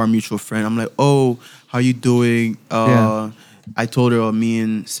hit up our mutual friend. I'm like, oh, how you doing? I told her, me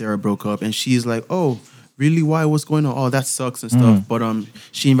and Sarah broke up, and she's like, oh, really? Why? What's going on? Oh, that sucks and stuff. But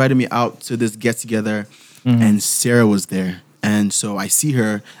she invited me out to this get together, and Sarah was there. And so I see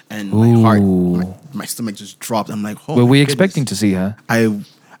her, and my heart, my stomach just dropped. I'm like, oh, were we expecting to see her?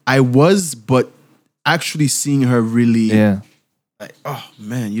 I was, but actually seeing her really, like, oh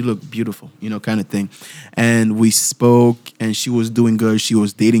man, you look beautiful, kind of thing. And we spoke, and she was doing good. She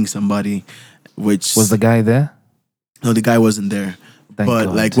was dating somebody, which was the guy there? No, the guy wasn't there. Thank but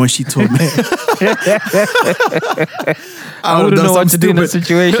God. like when she told me, I wouldn't know what to do in a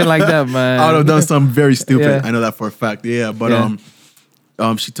situation like that, man. I would have done something very stupid. I know that for a fact. Yeah, but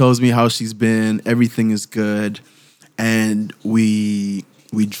she tells me how she's been. Everything is good, and we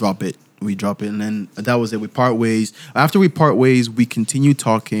drop it. And then that was it. We part ways. After we part ways, we continue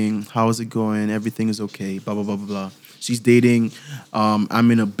talking. How's it going? Everything is okay. Blah blah blah blah blah. She's dating.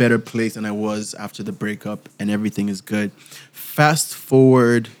 I'm in a better place than I was after the breakup, and everything is good. Fast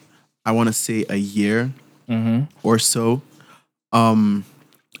forward, I want to say a year or so. I'm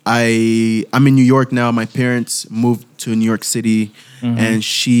in New York now. My parents moved to New York City, and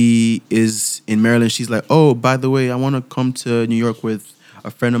she is in Maryland. She's like, oh, by the way, I want to come to New York with a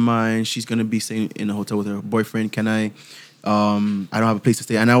friend of mine. She's going to be staying in a hotel with her boyfriend. Can I don't have a place to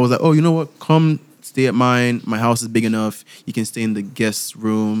stay. And I was like, oh, you know what? Come stay at mine. My house is big enough. You can stay in the guest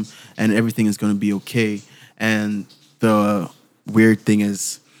room and everything is going to be okay. And the weird thing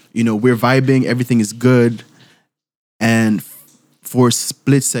is, we're vibing. Everything is good. And for a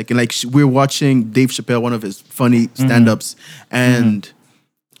split second, like we're watching Dave Chappelle, one of his funny stand-ups, and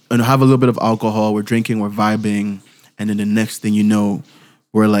have a little bit of alcohol. We're drinking, we're vibing. And then the next thing you know,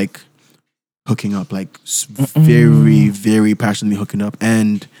 we're like hooking up, like very, very passionately hooking up.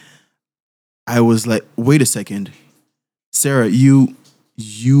 And I was like, wait a second, Sarah, you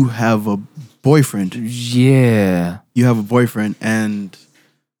have a boyfriend. Yeah. You have a boyfriend. And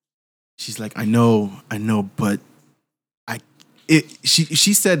she's like, I know, but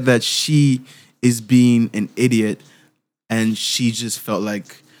she said that she is being an idiot and she just felt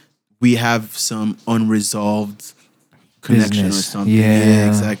like we have some unresolved connection or something. Yeah,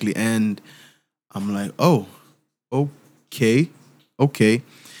 exactly. And I'm like, oh, okay.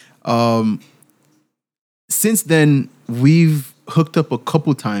 since then, we've hooked up a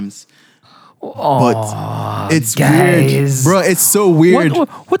couple times. But it's weird, guys. bro. It's so weird.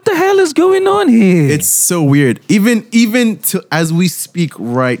 What the hell is going on here? It's so weird. Even to as we speak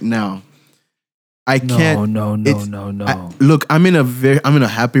right now, I can't. No. Look, I'm in a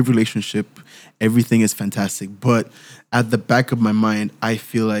happy relationship. Everything is fantastic, but at the back of my mind, I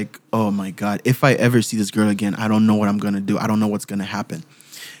feel like, oh my God, if I ever see this girl again, I don't know what I'm gonna do. I don't know what's gonna happen.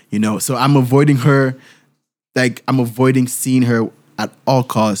 So I'm avoiding her. Like, I'm avoiding seeing her at all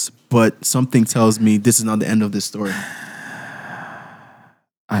costs. But something tells me this is not the end of this story.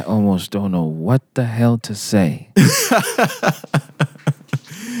 I almost don't know what the hell to say.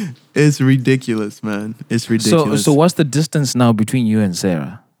 It's ridiculous, man. It's ridiculous. So what's the distance now between you and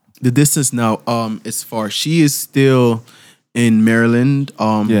Sarah? The distance now is far. She is still in Maryland.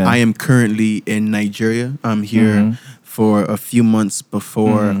 I am currently in Nigeria. I'm here for a few months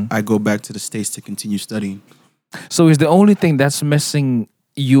before I go back to the States to continue studying. So is the only thing that's messing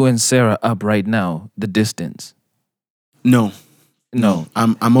you and Sarah up right now the distance? No.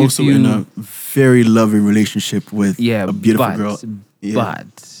 I'm also in a very loving relationship with a beautiful girl. Yeah.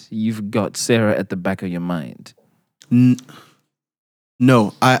 But you've got Sarah at the back of your mind.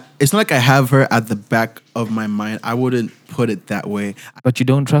 No, it's not like I have her at the back of my mind. I wouldn't put it that way. But you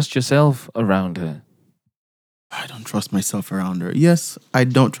don't trust yourself around her. I don't trust myself around her. Yes, I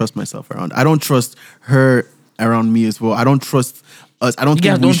don't trust myself around her. I don't trust her around me as well. I don't trust us. I don't You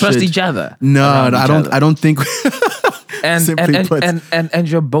think guys we don't should. trust each other. No, I don't think. And put. and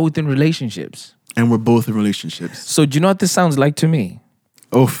you're both in relationships. And we're both in relationships. So do you know what this sounds like to me?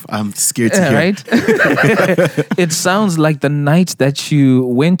 Oof, I'm scared to hear. Right? It sounds like the night that you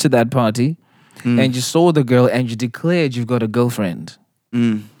went to that party and you saw the girl and you declared you've got a girlfriend.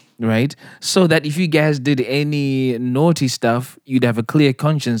 Right? So that if you guys did any naughty stuff, you'd have a clear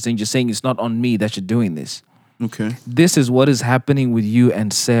conscience and you're saying it's not on me that you're doing this. Okay. This is what is happening with you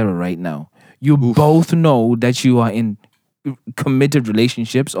and Sarah right now. You both know that you are in committed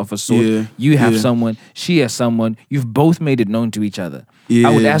relationships of a sort. Yeah, You have someone, she has someone. You've both made it known to each other. Yeah.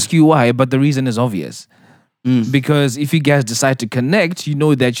 I would ask you why, but the reason is obvious. Because if you guys decide to connect, you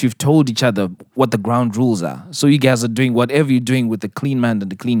know that you've told each other what the ground rules are. So you guys are doing whatever you're doing with the clean mind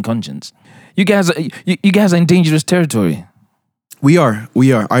and the clean conscience. You guys are in dangerous territory. We are.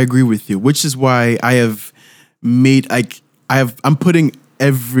 I agree with you, which is why I have made I'm putting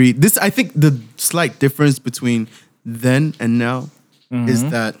this. I think the slight difference between then and now is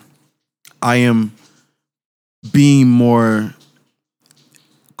that I am being more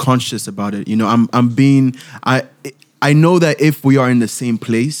conscious about it. I know that if we are in the same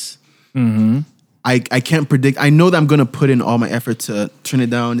place, I can't predict. I know that I'm gonna put in all my effort to turn it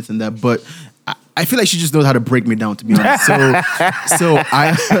down, this and that, but I feel like she just knows how to break me down, to be honest. So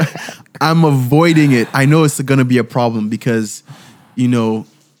I'm avoiding it. I know it's gonna be a problem because,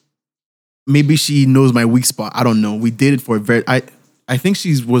 maybe she knows my weak spot. I don't know. We dated for I think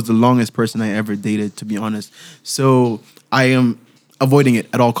she was the longest person I ever dated, to be honest. So I am avoiding it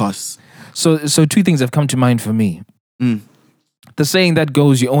at all costs. So two things have come to mind for me. The saying that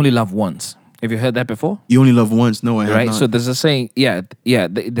goes, you only love once. Have you heard that before? You only love once. No, I have not. So there's a saying,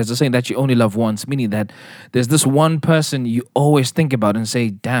 there's a saying that you only love once, meaning that there's this one person you always think about and say,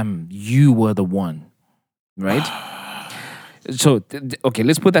 damn, you were the one, right? So, okay,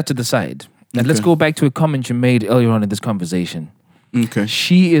 let's put that to the side. And let's go back to a comment you made earlier on in this conversation. Okay.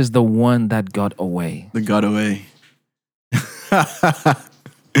 She is the one that got away. That got away.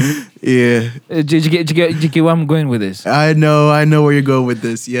 Yeah. Did you get where I'm going with this? I know where you're going with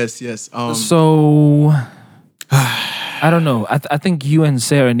this. Yes. So, I don't know. I think you and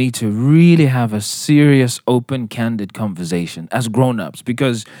Sarah need to really have a serious, open, candid conversation as grown-ups,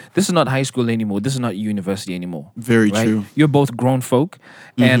 because this is not high school anymore. This is not university anymore. Very right? true. You're both grown folk,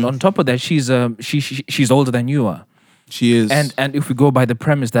 and on top of that, she's older than you are. She is. And if we go by the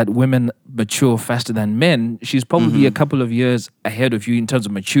premise that women mature faster than men, she's probably a couple of years ahead of you in terms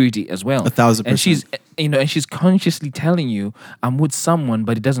of maturity as well. 1,000%. And she's consciously telling you, I'm with someone,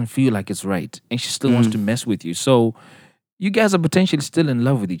 but it doesn't feel like it's right. And she still wants to mess with you. So you guys are potentially still in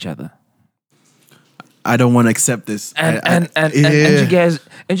love with each other. I don't want to accept this. And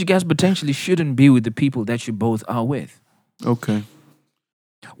you guys potentially shouldn't be with the people that you both are with. Okay.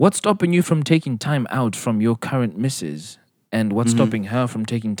 What's stopping you from taking time out from your current missus? And what's stopping her from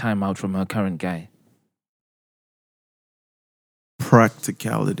taking time out from her current guy?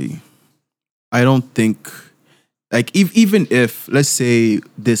 Practicality. I don't think, even if, let's say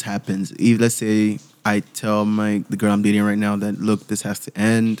this happens, let's say I tell the girl I'm dating right now that, look, this has to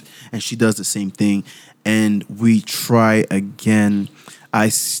end, and she does the same thing, and we try again, I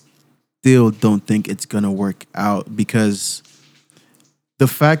still don't think it's gonna work out because the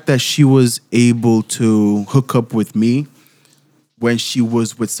fact that she was able to hook up with me when she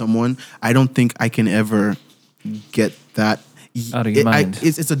was with someone, I don't think I can ever get that Out of your mind.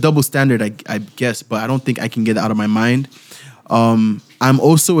 It's a double standard, I guess, but I don't think I can get it out of my mind. I'm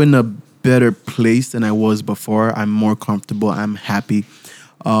also in a better place than I was before. I'm more comfortable. I'm happy.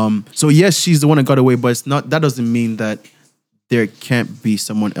 So yes, she's the one that got away, but it's not. That doesn't mean that there can't be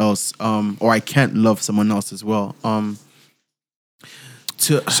someone else, or I can't love someone else as well.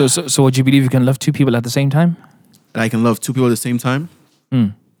 So would you believe you can love two people at the same time? I can love two people at the same time.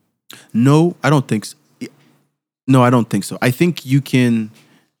 Mm. No, I don't think so. No, I don't think so. I think you can.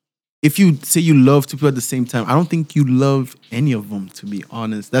 If you say you love two people at the same time, I don't think you love any of them. To be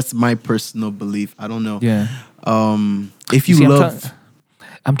honest, that's my personal belief. I don't know. Yeah. If you See, love.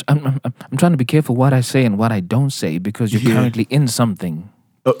 I'm trying to be careful what I say and what I don't say because you're Yeah. currently in something.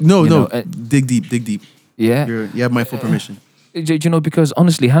 No, You no. know, dig deep. Yeah. You have my full permission. You know, because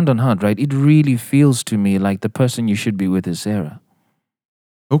honestly, hand on heart, right? It really feels to me like the person you should be with is Sarah.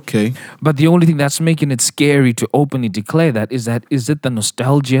 Okay. But the only thing that's making it scary to openly declare that is it the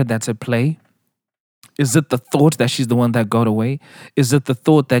nostalgia that's at play? Is it the thought that she's the one that got away? Is it the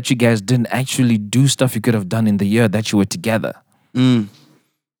thought that you guys didn't actually do stuff you could have done in the year that you were together?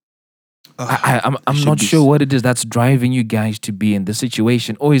 I'm not sure what it is that's driving you guys to be in this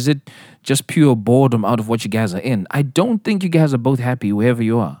situation. Or is it just pure boredom out of what you guys are in? I don't think you guys are both happy wherever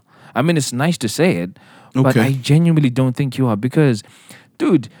you are. I mean, it's nice to say it, but Okay. I genuinely don't think you are because,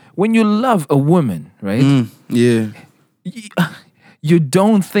 dude, when you love a woman, right? Yeah. You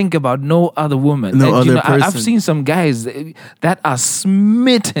don't think about no other woman. No And, other you know, I've person. seen some guys that are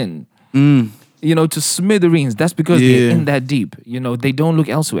smitten, you know, to smithereens. That's because they're Yeah. in that deep. You know, they don't look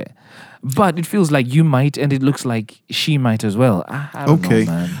elsewhere. But it feels like you might, and it looks like she might as well. I don't Okay.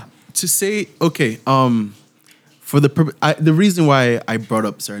 know, man. To say okay, for the the reason why I brought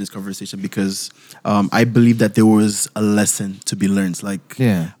up Sarah in this conversation because I believe that there was a lesson to be learned. Like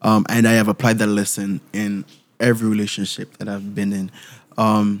Yeah. and I have applied that lesson in every relationship that I've been in.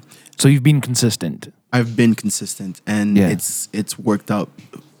 So you've been consistent. I've been consistent, and Yeah. it's worked out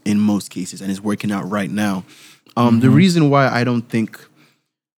in most cases, and it's working out right now. The reason why I don't think,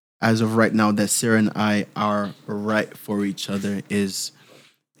 as of right now, that Sarah and I are right for each other is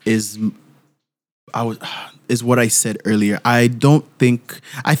what I said earlier. I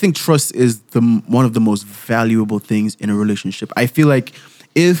think trust is one of the most valuable things in a relationship. I feel like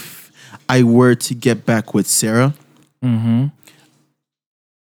if I were to get back with Sarah,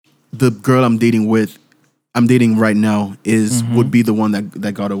 the girl I'm dating right now would be the one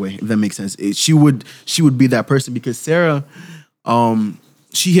that got away. If that makes sense. She would be that person because Sarah,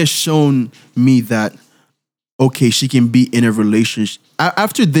 she has shown me that okay, she can be in a relationship.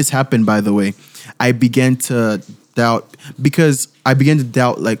 After this happened, by the way, I began to doubt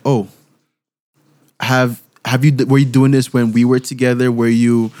like, oh, were you doing this when we were together? Were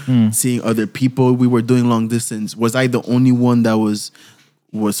you seeing other people? We were doing long distance. Was I the only one that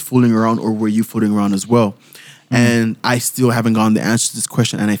was fooling around, or were you fooling around as well? And I still haven't gotten the answer to this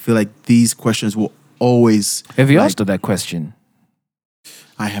question, and I feel like these questions will always. Have you like, asked her that question?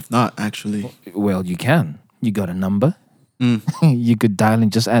 I have not actually. Well, you can. You got a number? You could dial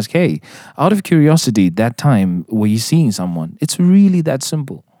and just ask, hey, out of curiosity, that time, were you seeing someone? It's really that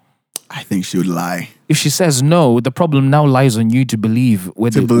simple. I think she would lie. If she says no, the problem now lies on you to believe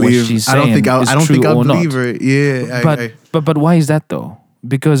whether what she's saying I don't think I'll or believe not. her. Yeah, But why is that though?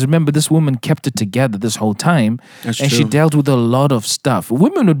 Because remember, this woman kept it together this whole time, That's and she true. dealt with a lot of stuff.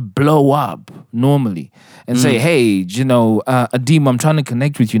 Women would blow up normally and say, "Hey, you know, Adim, I'm trying to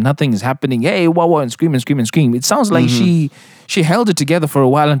connect with you. Nothing is happening. Hey, wow, and scream and scream and scream." It sounds like she held it together for a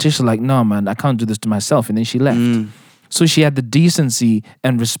while until she's like, "No, man, I can't do this to myself," and then she left. So she had the decency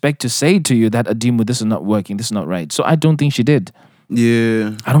and respect to say to you that, Adim, this is not working. This is not right. So I don't think she did.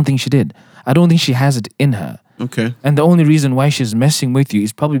 Yeah. I don't think she did. I don't think she has it in her. Okay. And the only reason why she's messing with you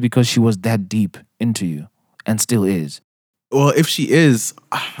is probably because she was that deep into you and still is. Well, if she is,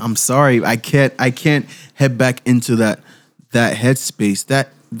 I'm sorry. I can't head back into that headspace. That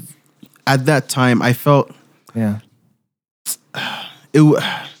at that time I felt Yeah.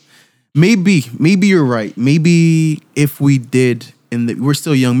 maybe you're right. Maybe if we did we're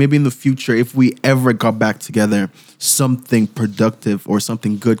still young, maybe in the future, if we ever got back together, something productive or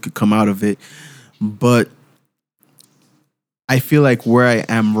something good could come out of it. But I feel like where I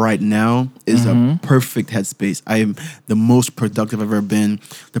am right now is a perfect headspace. I am the most productive I've ever been.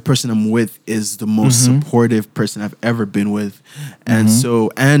 The person I'm with is the most supportive person I've ever been with. And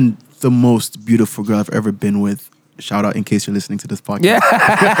and the most beautiful girl I've ever been with. Shout out in case you're listening to this podcast. Yeah.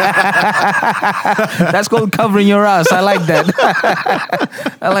 That's called covering your ass. I like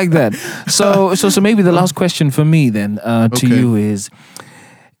that. I like that. So maybe the last question for me then to Okay. you is,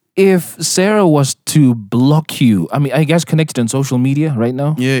 if Sarah was to block you, I mean, are you guys connected on social media right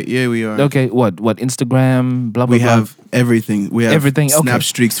now? Yeah, we are. Okay, what? Instagram, blah, blah, We blah. have everything. We have Everything, snap okay.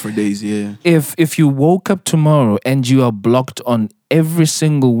 streaks for days, yeah. If you woke up tomorrow and you are blocked on every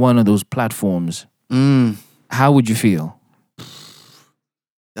single one of those platforms, how would you feel?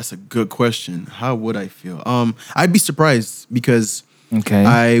 That's a good question. How would I feel? I'd be surprised because Okay.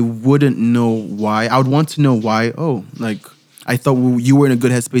 I wouldn't know why. I would want to know why. Oh, like I thought you were in a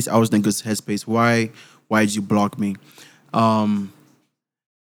good headspace. I was in a good headspace. Why did you block me?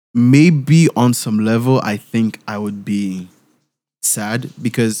 Maybe on some level, I think I would be sad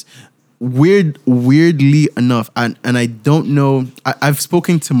because weirdly enough, and I don't know. I've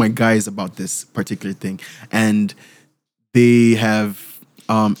spoken to my guys about this particular thing, and they have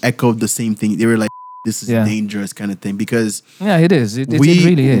echoed the same thing. They were like, "This is Yeah. dangerous," kind of thing because Yeah, it is. It we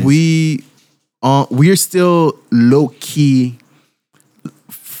really is. we're still low key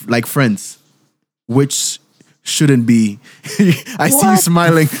like friends, which shouldn't be. I see you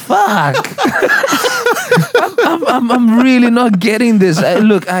smiling. Fuck. I'm really not getting this.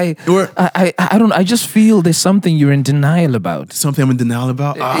 Look, I don't. I just feel there's something you're in denial about. Something I'm in denial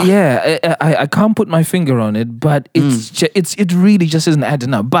about. Yeah, I can't put my finger on it, but it really just isn't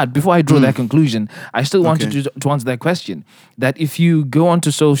adding up. But before I draw that conclusion, I still wanted Okay. to answer that question. That if you go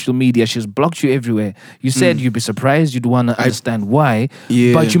onto social media, she's blocked you everywhere. You said you'd be surprised, you'd want to understand why,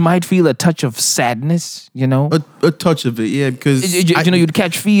 Yeah. but you might feel a touch of sadness. You know, A touch of it, yeah, because you know, you'd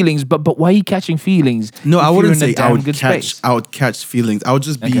catch feelings. But why are you catching feelings? no, if I you're wouldn't in a say I damn would good catch. space? I would catch feelings. I would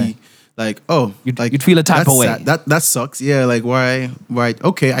just be Okay. like, oh, You'd feel a type that's of way. sad. That sucks. Yeah, like why?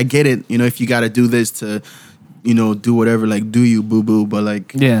 Okay, I get it. You know, if you got to do this to, you know, do whatever, like do you boo boo, but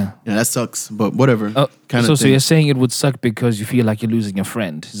like, Yeah. that sucks. But whatever. Kind so of thing. you're saying it would suck because you feel like you're losing a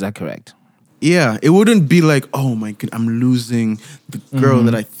friend. Is that correct? Yeah, it wouldn't be like, oh my god, I'm losing the girl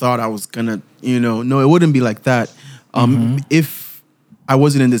that I thought I was gonna, you know. No, it wouldn't be like that. If I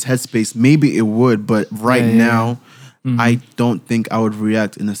wasn't in this headspace, maybe it would, but right Yeah, yeah, now, I don't think I would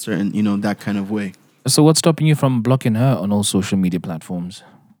react in a certain, you know, that kind of way. So what's stopping you from blocking her on all social media platforms?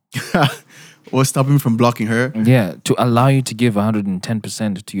 What's stopping me from blocking her? Yeah, to allow you to give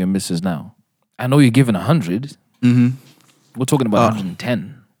 110% to your missus now. I know you're giving 100. We're talking about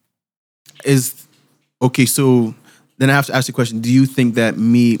 110. Is okay. So then I have to ask the question: do you think that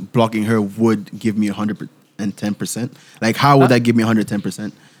me blocking her would give me 110%? Like, how would that give me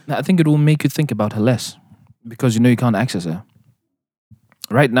 110%? Now, I think it will make you think about her less because you know you can't access her.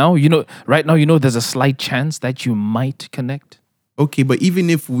 Right now, you know there's a slight chance that you might connect. Okay, but even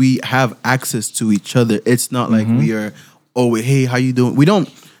if we have access to each other, it's not like we are, oh, hey, how you doing? We don't,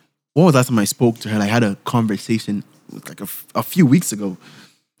 what was the last time I spoke to her? Like, I had a conversation like a few weeks ago,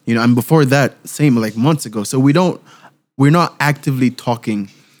 you know, and before that, same, like months ago. So we're not actively talking.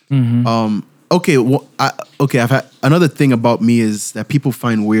 Okay, well, I've had, another thing about me is that people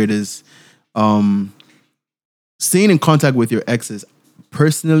find weird is staying in contact with your exes.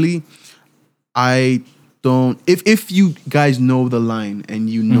 Personally, I don't. If you guys know the line and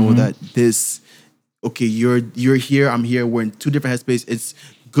you know that this, okay, you're here, I'm here, we're in two different headspaces. It's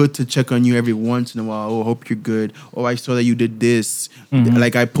good to check on you every once in a while. Oh, hope you're good. Oh, I saw that you did this.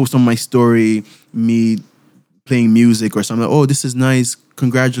 Like I post on my story me playing music or something. Oh, this is nice.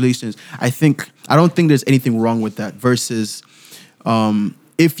 Congratulations. I don't think there's anything wrong with that. Versus,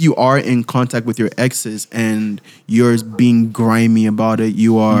 if you are in contact with your exes and you're being grimy about it,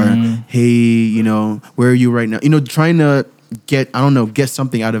 you are, hey, you know, where are you right now? You know, trying to get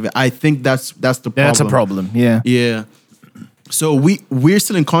something out of it. I think that's the problem. That's a problem. Yeah. Yeah. So we're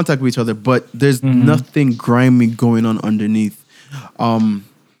still in contact with each other, but there's nothing grimy going on underneath.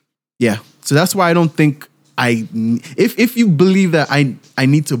 Yeah. So that's why I don't think if you believe that I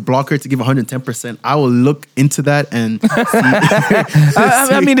need to block her to give 110%, I will look into that and see.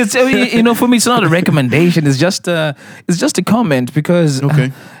 I mean, it's, you know, for me, it's not a recommendation. It's just a comment because,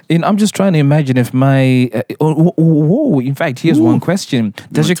 Okay. You know, I'm just trying to imagine if my. In fact, here's one question: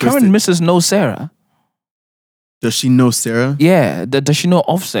 does your current missus know Sarah? Does she know Sarah? Yeah. Does she know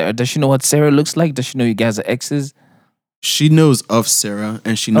of Sarah? Does she know what Sarah looks like? Does she know you guys are exes? She knows of Sarah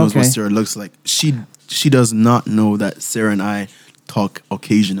and she knows what Okay. Sarah looks like. She does not know that Sarah and I talk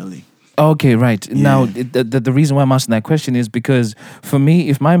occasionally. Okay, right. Now, Yeah. the reason why I'm asking that question is because for me,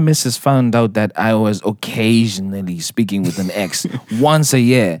 if my missus found out that I was occasionally speaking with an ex once a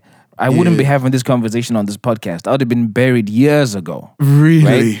year, I wouldn't be having this conversation on this podcast. I would have been buried years ago. Really?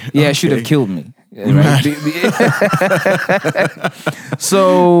 Right? Yeah, she should have killed me. Right?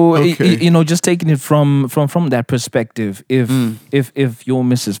 So Okay. just taking it from that perspective, if your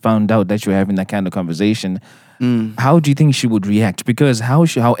missus found out that you're having that kind of conversation, how do you think she would react? Because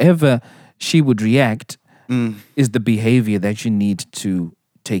however she would react is the behavior that you need to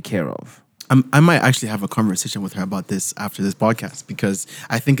take care of. I might actually have a conversation with her about this after this podcast because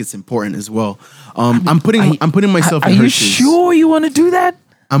I think it's important as well. I'm putting myself in Are her you shoes. sure you want to do that?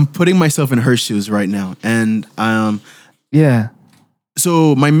 I'm putting myself in her shoes right now, and Yeah.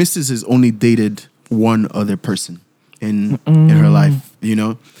 so my missus has only dated one other person in her life,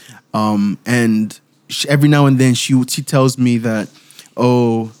 and every now and then she tells me that,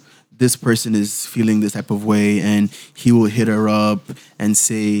 oh, this person is feeling this type of way, and he will hit her up and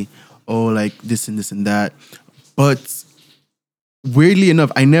say, oh, like this and this and that. But weirdly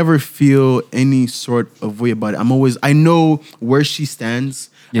enough, I never feel any sort of way about it. I know where she stands,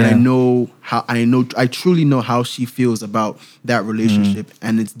 and I truly know how she feels about that relationship,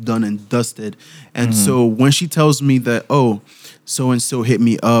 and it's done and dusted. And so when she tells me that, oh, so and so hit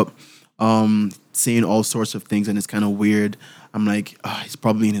me up, saying all sorts of things, and it's kind of weird, I'm like, he's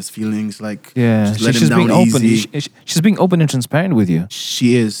probably in his feelings. Like, just let him down being easy. open. She's being open and transparent with you.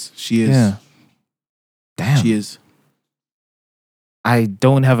 She is. Yeah. Damn. She is. I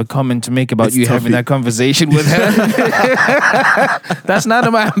don't have a comment to make about It's you tough. having that conversation with her. That's none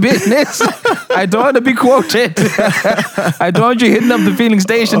of my business. I don't want to be quoted. I don't want you hitting up the feeling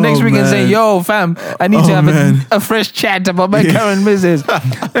station next week and saying, yo, fam, I need to have a fresh chat about my current business. I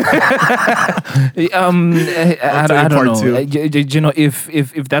don't know.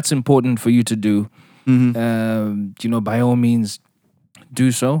 If that's important for you to do, by all means,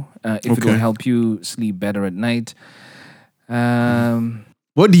 do so. If it will help you sleep better at night.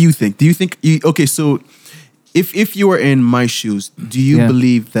 What do you think? Do you think so if you were in my shoes, do you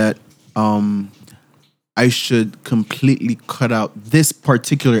believe that I should completely cut out this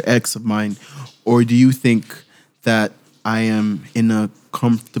particular ex of mine, or do you think that I am in a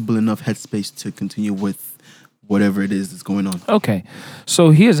comfortable enough headspace to continue with whatever it is that's going on? Okay.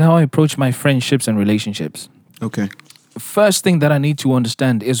 So here's how I approach my friendships and relationships. Okay. First thing that I need to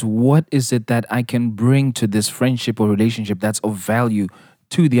understand is what is it that I can bring to this friendship or relationship that's of value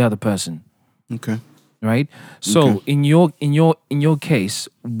to the other person, Okay. right? So in your case,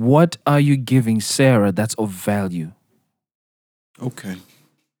 what are you giving Sarah that's of value Okay.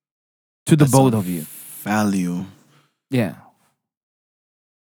 to the That's both of of you? Value. Yeah.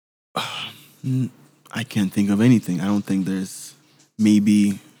 I can't think of anything. I don't think there's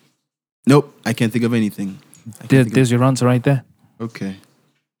maybe. Nope. I can't think of anything. There's your answer right there. Okay.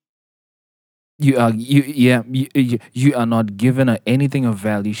 You are not giving her anything of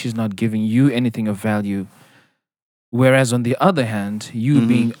value. She's not giving you anything of value. Whereas on the other hand, you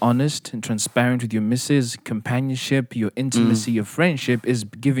being honest and transparent with your missus, companionship, your intimacy, your friendship is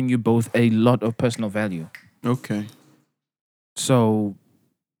giving you both a lot of personal value. Okay. So,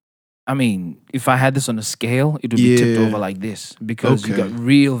 I mean, if I had this on a scale, it would be tipped over like this because you got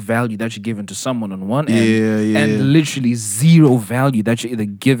real value that you're giving to someone on one end and literally zero value that you're either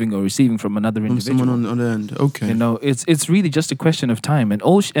giving or receiving from another individual. Someone on the end. Okay. It's really just a question of time, and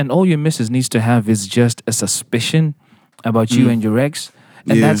all your missus needs to have is just a suspicion about you and your ex,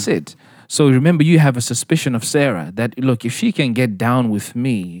 and that's it. So remember, you have a suspicion of Sarah that, look, if she can get down with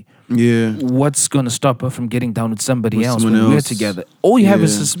me, what's going to stop her from getting down with somebody else when we're together? All you have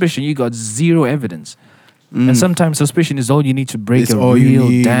is suspicion. You got zero evidence. And sometimes suspicion is all you need to break a real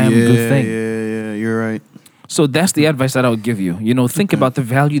damn good thing. Yeah, you're right. So that's the advice that I would give you. Think about the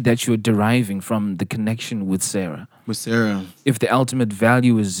value that you're deriving from the connection with Sarah. With Sarah. If the ultimate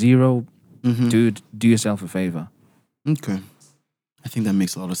value is zero, dude, do yourself a favor. Okay. I think that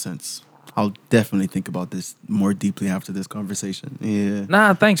makes a lot of sense. I'll definitely think about this more deeply after this conversation. Yeah.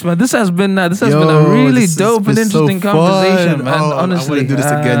 Nah, thanks, man. This has been a really dope and interesting conversation, man. Honestly, I want to do this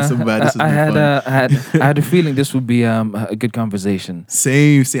again so bad. This has been fun. I had a feeling this would be a good conversation.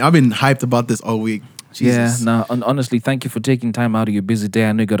 Same. I've been hyped about this all week. Jesus. Yeah, no, honestly, thank you for taking time out of your busy day.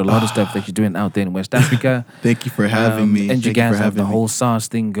 I know you got a lot of stuff that you're doing out there in West Africa. Thank you for having me. And you guys have the whole SARS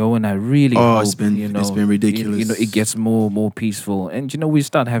thing going. I really hope, it's been ridiculous. It gets more peaceful. And, we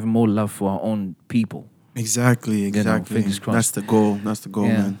start having more love for our own people. Exactly. Fingers crossed. That's the goal,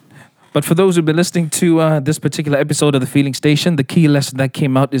 man. But for those who've been listening to this particular episode of The Feeling Station, the key lesson that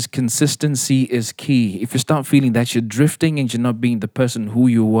came out is consistency is key. If you start feeling that you're drifting and you're not being the person who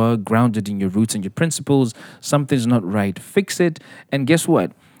you were, grounded in your roots and your principles, something's not right. Fix it. And guess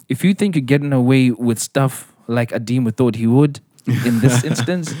what? If you think you're getting away with stuff like Adema thought he would, In this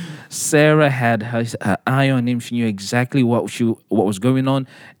instance, Sarah had her eye on him. She knew exactly what was going on.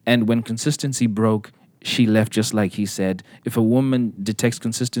 And when consistency broke, she left just like he said. If a woman detects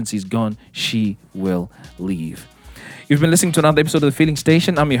consistency is gone, she will leave. You've been listening to another episode of The Feeling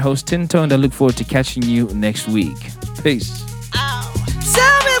Station. I'm your host, Tinto, and I look forward to catching you next week. Peace.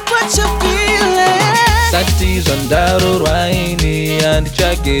 Tell me what you're feeling. Satis on Daro Raini and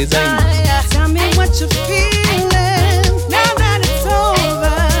Chake Zain. Tell me what you're feeling. Now that it's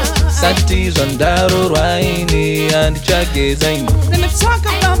over. Satis on Daro Raini and Chake Zain. Let me talk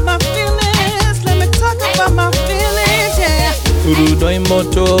about my feelings. Let me talk about my feelings, yeah. Urudoi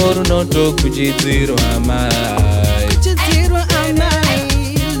motoru noto kujidziro amai. Kujidziro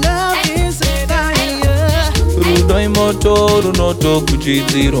amai. Love is a fire. Urudoi motoru noto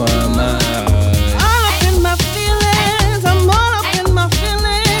kujidziro amai.